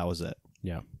just that was it.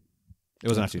 Yeah. It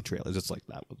wasn't actually a trailer. It was just like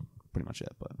that was pretty much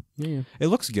it. But Yeah. it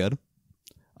looks good.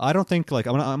 I don't think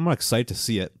I'm not excited to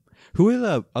see it. Who are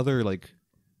the other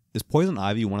is Poison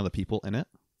Ivy one of the people in it?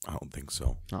 I don't think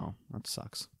so. Oh, that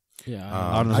sucks. Yeah.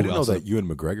 I don't know I who didn't know else that Ewan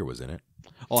McGregor was in it.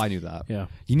 Oh, I knew that. Yeah.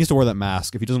 He needs to wear that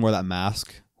mask. If he doesn't wear that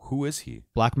mask, Who is he?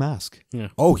 black mask.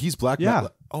 Oh, he's Black. Yeah.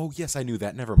 Oh, yes, I knew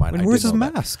that. Never mind. And I where's did his know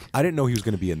that. mask? I didn't know he was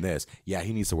going to be in this. Yeah,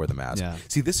 he needs to wear the mask. Yeah.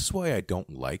 See, this is why I don't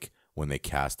like when they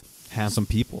cast Handsome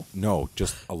people.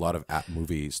 just a lot of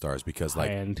movie stars because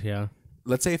And yeah.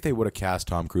 let's say if they would have cast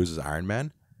Tom Cruise as Iron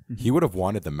Man, he would have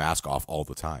wanted the mask off all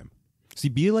the time. See,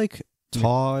 be like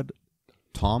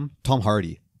Tom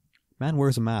Hardy. Man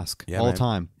wears a mask all the man.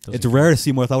 time. It's rare to see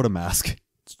him without a mask.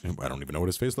 I don't even know what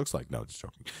his face looks like. No, just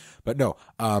joking. But no,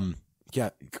 yeah,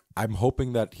 I'm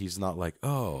hoping that he's not like,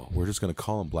 oh, we're just gonna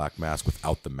call him Black Mask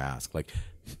without the mask. Like,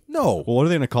 no. Well, what are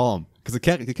they gonna call him? Because they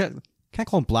can't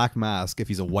call him Black Mask if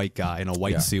he's a white guy in a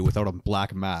white suit without a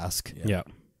black mask. Yeah.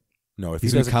 No, if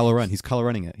He's he gonna Kylo Ren. He's Kylo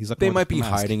Renning it. He's like, they might be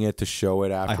hiding it to show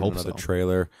it after hope another so.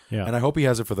 trailer. Yeah. And I hope he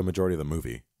has it for the majority of the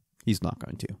movie. He's not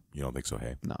going to. You don't think so,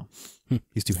 hey? No,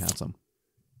 he's too handsome.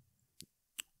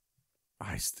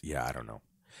 I don't know.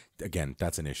 Again,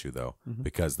 that's an issue though,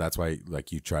 because that's why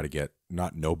like you try to get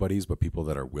not nobodies, but people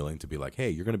that are willing to be like, hey,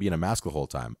 you're going to be in a mask the whole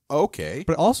time. Okay.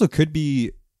 But it also could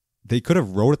be they could have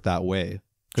wrote it that way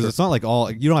because it's not like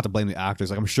all. You don't have to blame the actors.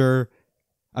 Like I'm sure.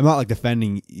 I'm not like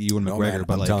defending Ewan McGregor, man,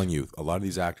 but I'm like telling you, a lot of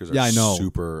these actors are I know.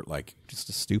 super like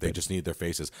just stupid. they just need their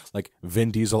faces. Like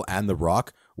Vin Diesel and The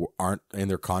Rock aren't in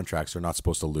their contracts. They're not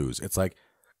supposed to lose. It's like,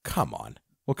 come on,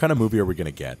 what kind of movie are we going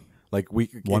to get? Like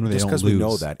just because we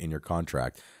know that in your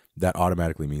contract, that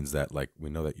automatically means that like we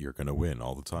know that you're going to win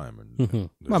all the time. And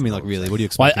Well, I mean, like really, what do you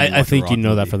Well, expect? when you I watch a think Rock you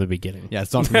know that movie? from the beginning. Yeah,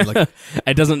 it's not gonna be like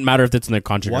It doesn't matter if it's in their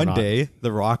contract or one not. day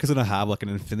The Rock is gonna have like an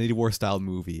Infinity War style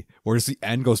movie where just the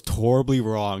end goes horribly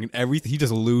wrong and everything he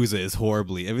just loses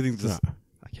horribly. Everything's just.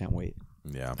 I can't wait.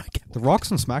 Yeah. The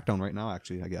Rock's on SmackDown right now.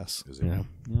 Actually, I guess. Is it? Yeah.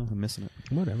 Yeah, I'm missing it.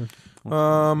 Whatever.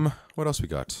 What else we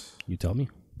got? You tell me.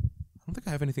 I don't think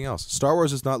I have anything else. Star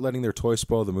Wars is not letting their toys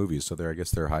spoil the movies, so I guess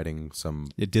they're hiding some.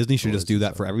 Yeah, Disney should just do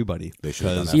that for everybody. They should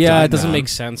have done 'Cause that. Yeah, Giant it doesn't Man- make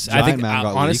sense. I Giant think Man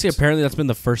got honestly, leaked. apparently, that's been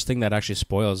the first thing that actually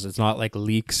spoils. It's not like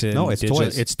leaks and No, it's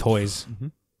toys. It's toys.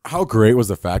 How great was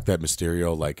the fact that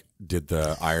Mysterio like did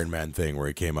the Iron Man thing where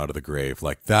he came out of the grave?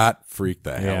 Like that freaked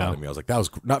the hell Yeah. out of me. I was like, that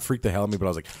was not freaked the hell out of me, but I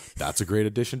was like, that's a great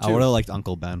addition too. I would have liked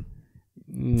Uncle Ben,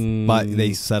 but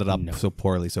they set it up so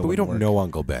poorly. So But we it don't wouldn't work. know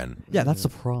Uncle Ben. Yeah, that's the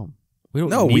problem. We don't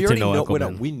No, need we to already know know. Uncle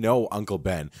Ben. We know Uncle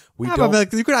Ben. We Yeah, don't. but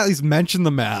like, you could at least mention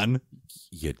the man.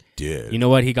 You did. You know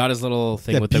what? He got his little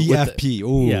thing The with the PFP.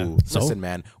 Ooh, Yeah. So Listen,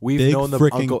 man, we've Big known the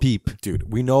fricking Uncle peep.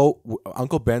 dude. We know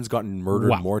Uncle Ben's gotten murdered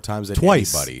Wow. more times than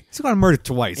twice. anybody. He's got murdered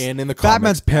twice. And in the Batman's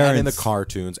comics, parents, and in the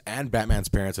cartoons, and Batman's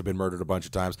parents have been murdered a bunch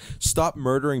of times. Stop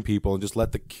murdering people and just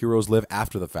let the heroes live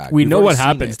after the fact. we We've know already what seen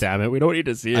happens. it. Damn it, we don't need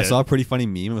to see it. I saw a pretty funny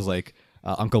meme. It was like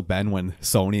Uncle Ben when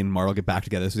Sony and Marvel get back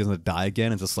together, so he doesn't die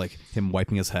again. It's just like him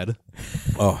wiping his head.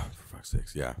 Oh, for fuck's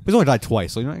sakes, yeah. But he's only died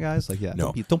twice, so you know, guys, like, yeah,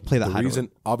 No. don't play that. The high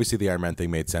reason, obviously, the Iron Man thing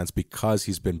made sense because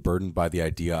he's been burdened by the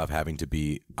idea of having to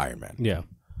be Iron Man. Yeah.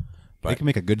 they can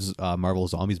make a good Marvel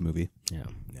Zombies movie. Yeah.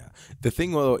 Yeah. The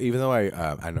thing, though, even though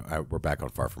I know we're back on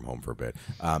Far From Home for a bit,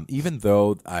 even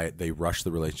though they rushed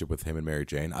the relationship with him and Mary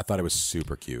Jane, I thought it was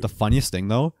super cute. The funniest thing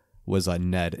though was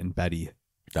Ned and Betty.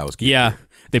 That was cute. Yeah.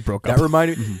 They broke up.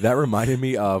 That reminded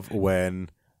me of when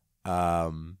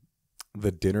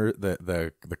the dinner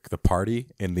the party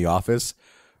in The Office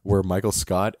where Michael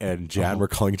Scott and Jan were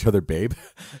calling each other babe. Do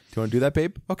you want to do that,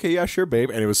 babe? Okay, yeah, sure, babe.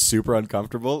 And it was super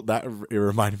uncomfortable. It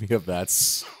reminded me of that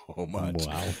so much.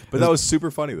 Wow. But that was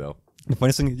super funny though. The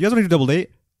funniest thing, you guys want to do double date?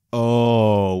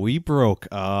 Oh, we broke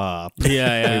up.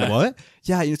 Yeah. Wait, what?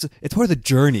 Yeah, it's part of the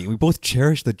journey. We both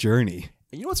cherish the journey.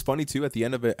 And you know what's funny too? At the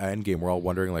end of Endgame, we're all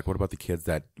wondering like, what about the kids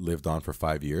that lived on for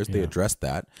 5 years? They addressed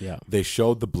that. Yeah. They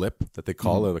showed the blip that they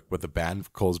call it, like, with the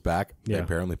band goes back. Yeah. They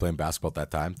apparently playing basketball at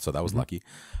that time, so that was lucky.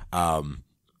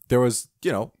 There was,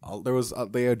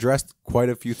 they addressed quite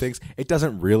a few things. It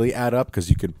doesn't really add up because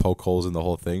you can poke holes in the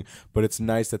whole thing, but it's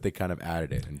nice that they kind of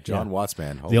added it. And John Watts,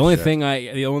 man, holy The only shit.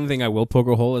 thing I will poke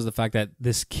a hole is the fact that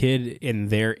this kid in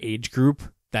their age group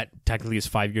that technically is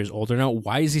 5 years older now,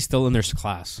 why is he still in their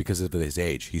class? because of his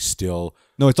age, he's still.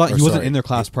 No, it's not. He wasn't sorry. in their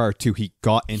class prior to. He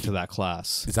got into that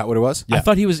class. Is that what it was? I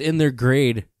thought he was in their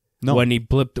grade No. when he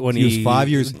blipped when He was 5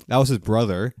 years. That was his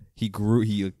brother. He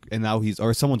grew. And now he's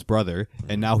or someone's brother,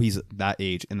 and now he's that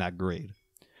age in that grade.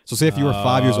 So say if you were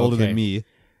 5 years older okay. than me,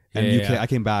 and I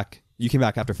came back. You came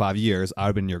back after 5 years. I would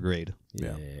have been in your grade.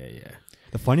 Yeah. Yeah.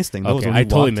 The funniest thing though was Okay, when I we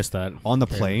totally walked missed that. on the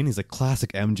plane. He's like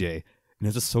classic MJ, and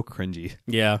it's just so cringy.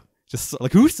 Yeah. Just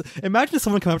like imagine if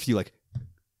someone come up to you like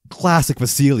classic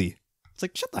Vasily. It's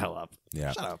like shut the hell up.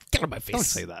 Yeah. Shut up. Get out of my face. Don't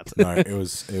say that. No, it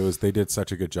was they did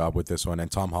such a good job with this one, and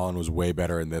Tom Holland was way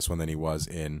better in this one than he was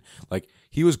in, like,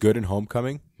 he was good in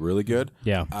Homecoming, really good.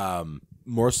 Yeah.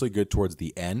 Mostly good towards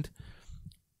the end.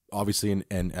 Obviously in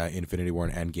Infinity War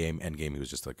and Endgame he was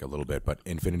just like a little bit, but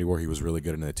Infinity War he was really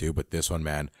good in it too. But this one,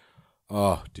 man,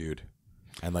 oh dude,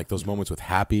 and like those moments with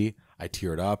Happy, I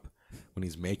teared up when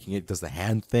he's making it, does the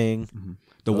hand thing.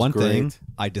 The That was one thing great.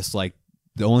 I disliked,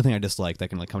 the only thing I disliked that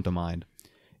can like come to mind,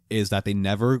 is that they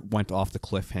never went off the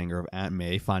cliffhanger of Aunt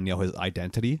May finding out his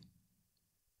identity.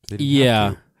 They didn't Yeah.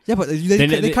 have to. Yeah, but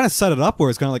they kind of set it up where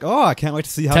it's kind of like, oh, I can't wait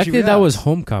to see how she Technically, reacts. that was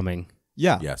Homecoming.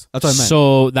 Yeah, Yes. that's what I meant.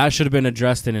 So that should have been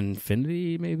addressed in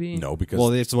Infinity, maybe. No, because well,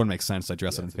 it just wouldn't make sense to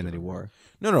address it in Infinity War.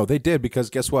 no, they did because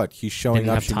guess what? He's showing Didn't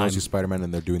up. have She time. knows he's Spider-Man,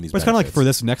 and they're doing these. But it's kind of like benefits. for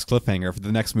this next cliffhanger for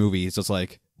the next movie. It's just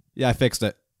like, yeah, I fixed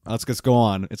it. Let's just go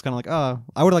on. It's kind of like,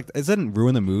 I would like. It didn't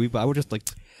ruin the movie, but I would just like.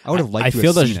 I would have liked I to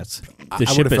feel have the seen it. I the would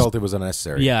ship have is felt it was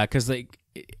unnecessary. yeah, because like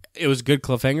it was good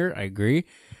cliffhanger. I agree,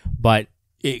 but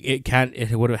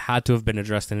it would have had to have been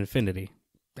addressed in Infinity.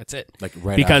 That's it. Like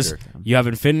right because after. you have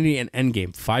Infinity and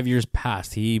Endgame. 5 years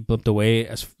passed. He blipped away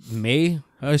as May.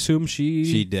 I assume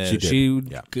she did. She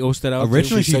Yeah. ghosted out.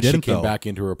 Originally, She said didn't, she came though. back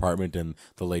into her apartment, and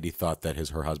the lady thought that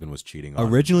her husband was cheating on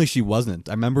her. Originally, she wasn't.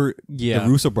 I remember Yeah. the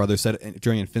Russo brothers said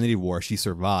during Infinity War she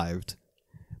survived,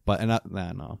 but no.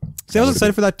 See, I was would've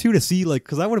excited for that too to see like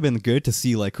because that would have been good to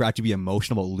see like her actually be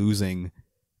emotional about losing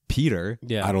Peter.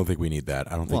 Yeah. I don't think we need that.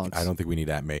 I don't think we need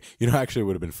Aunt May. You know, actually, it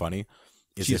would have been funny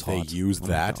is She's if they hot. used Oh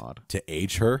my that God. to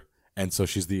age her, and so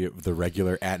she's the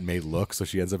regular Aunt May look. So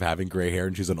she ends up having gray hair,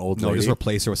 and she's an old No, lady. just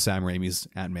replace her with Sam Raimi's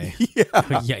Aunt May.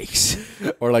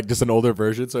 Yikes. Or like just an older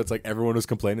version. So it's like everyone was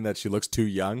complaining that she looks too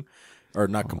young, or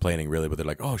not complaining really, but they're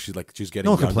like, oh, she's getting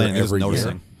No one younger complaining, they're just every year.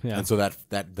 noticing. Yeah. And so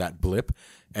that blip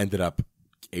ended up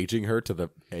aging her to the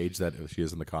age that she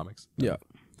is in the comics. Yeah.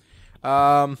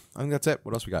 I think that's it.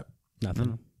 What else we got?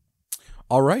 Nothing.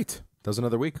 All right, that was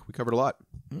another week. We covered a lot.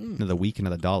 Another week,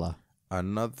 another dollar. I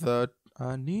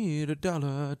need a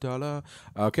dollar.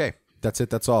 Okay, that's it.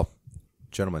 That's all.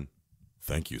 Gentlemen,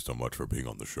 thank you so much for being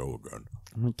on the show again.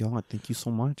 Oh my God! Thank you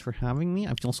so much for having me.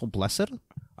 I feel so blessed.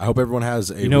 I hope everyone has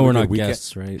a You know really we're good not weekend.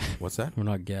 guests, right? What's that? We're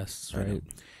not guests, right?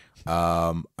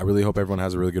 I really hope everyone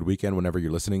has a really good weekend whenever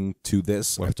you're listening to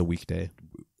this. What if it's a weekday?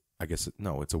 I guess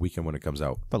no, it's a weekend when it comes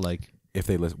out. But like, If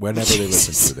they listen, whenever they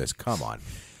listen to this, come on.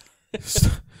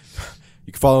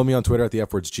 You can follow me on Twitter at the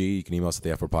F words G. You can email us at the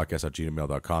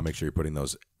fwordpodcast@gmail.com. Make sure you're putting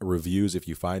those reviews if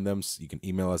you find them. You can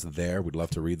email us there. We'd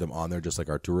love to read them on there, just like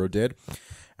Arturro did.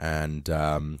 And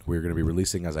we're going to be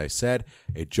releasing, as I said,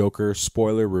 a Joker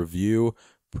spoiler review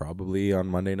probably on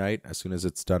Monday night. As soon as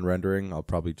it's done rendering, I'll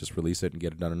probably just release it and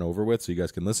get it done and over with so you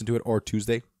guys can listen to it. Or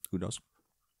Tuesday. Who knows?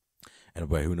 And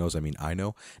by who knows, I mean I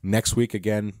know. Next week,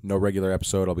 again, no regular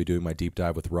episode. I'll be doing my deep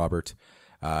dive with Robert,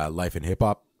 Life in Hip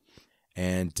Hop.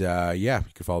 And yeah,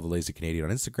 you can follow the Lazy Canadian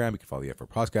on Instagram. You can follow the F4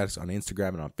 Podcast on Instagram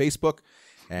and on Facebook.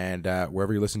 And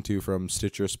wherever you listen to from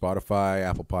Stitcher, Spotify,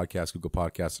 Apple Podcasts, Google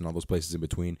Podcasts, and all those places in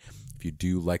between. If you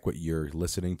do like what you're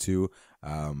listening to,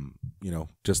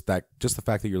 just the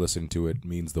fact that you're listening to it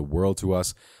means the world to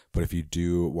us. But if you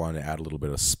do want to add a little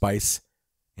bit of spice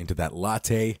into that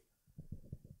latte,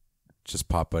 just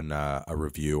pop in a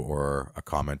review or a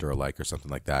comment or a like or something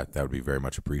like that. That would be very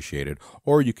much appreciated.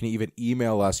 Or you can even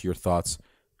email us your thoughts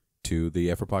to the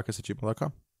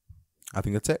effortpodcast@gmail.com. I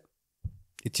think that's it.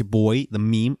 it's your boy, the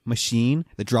meme machine,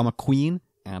 the drama queen,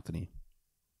 Anthony.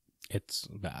 It's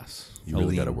Bass. You really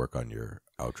Aline. got to work on your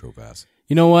outro, Vass.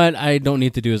 You know what? I don't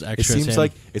need to do his It extras.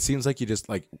 seems like you just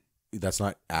like that's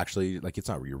not actually like it's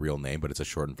not your real name, but it's a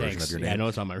shortened version Thanks. of your Yeah, I name. know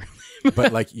it's on my real name.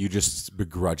 But like you just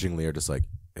begrudgingly are just like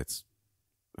it's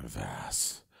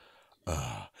Vass.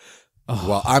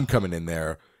 Well, I'm coming in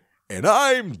there, and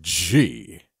I'm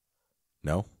G.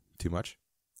 No, too much.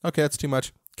 Okay, that's too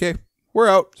much. Okay, we're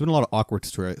out. There's been a lot of awkward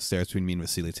stares between me and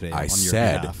Vasily today. I on your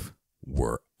said behalf.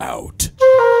 we're out.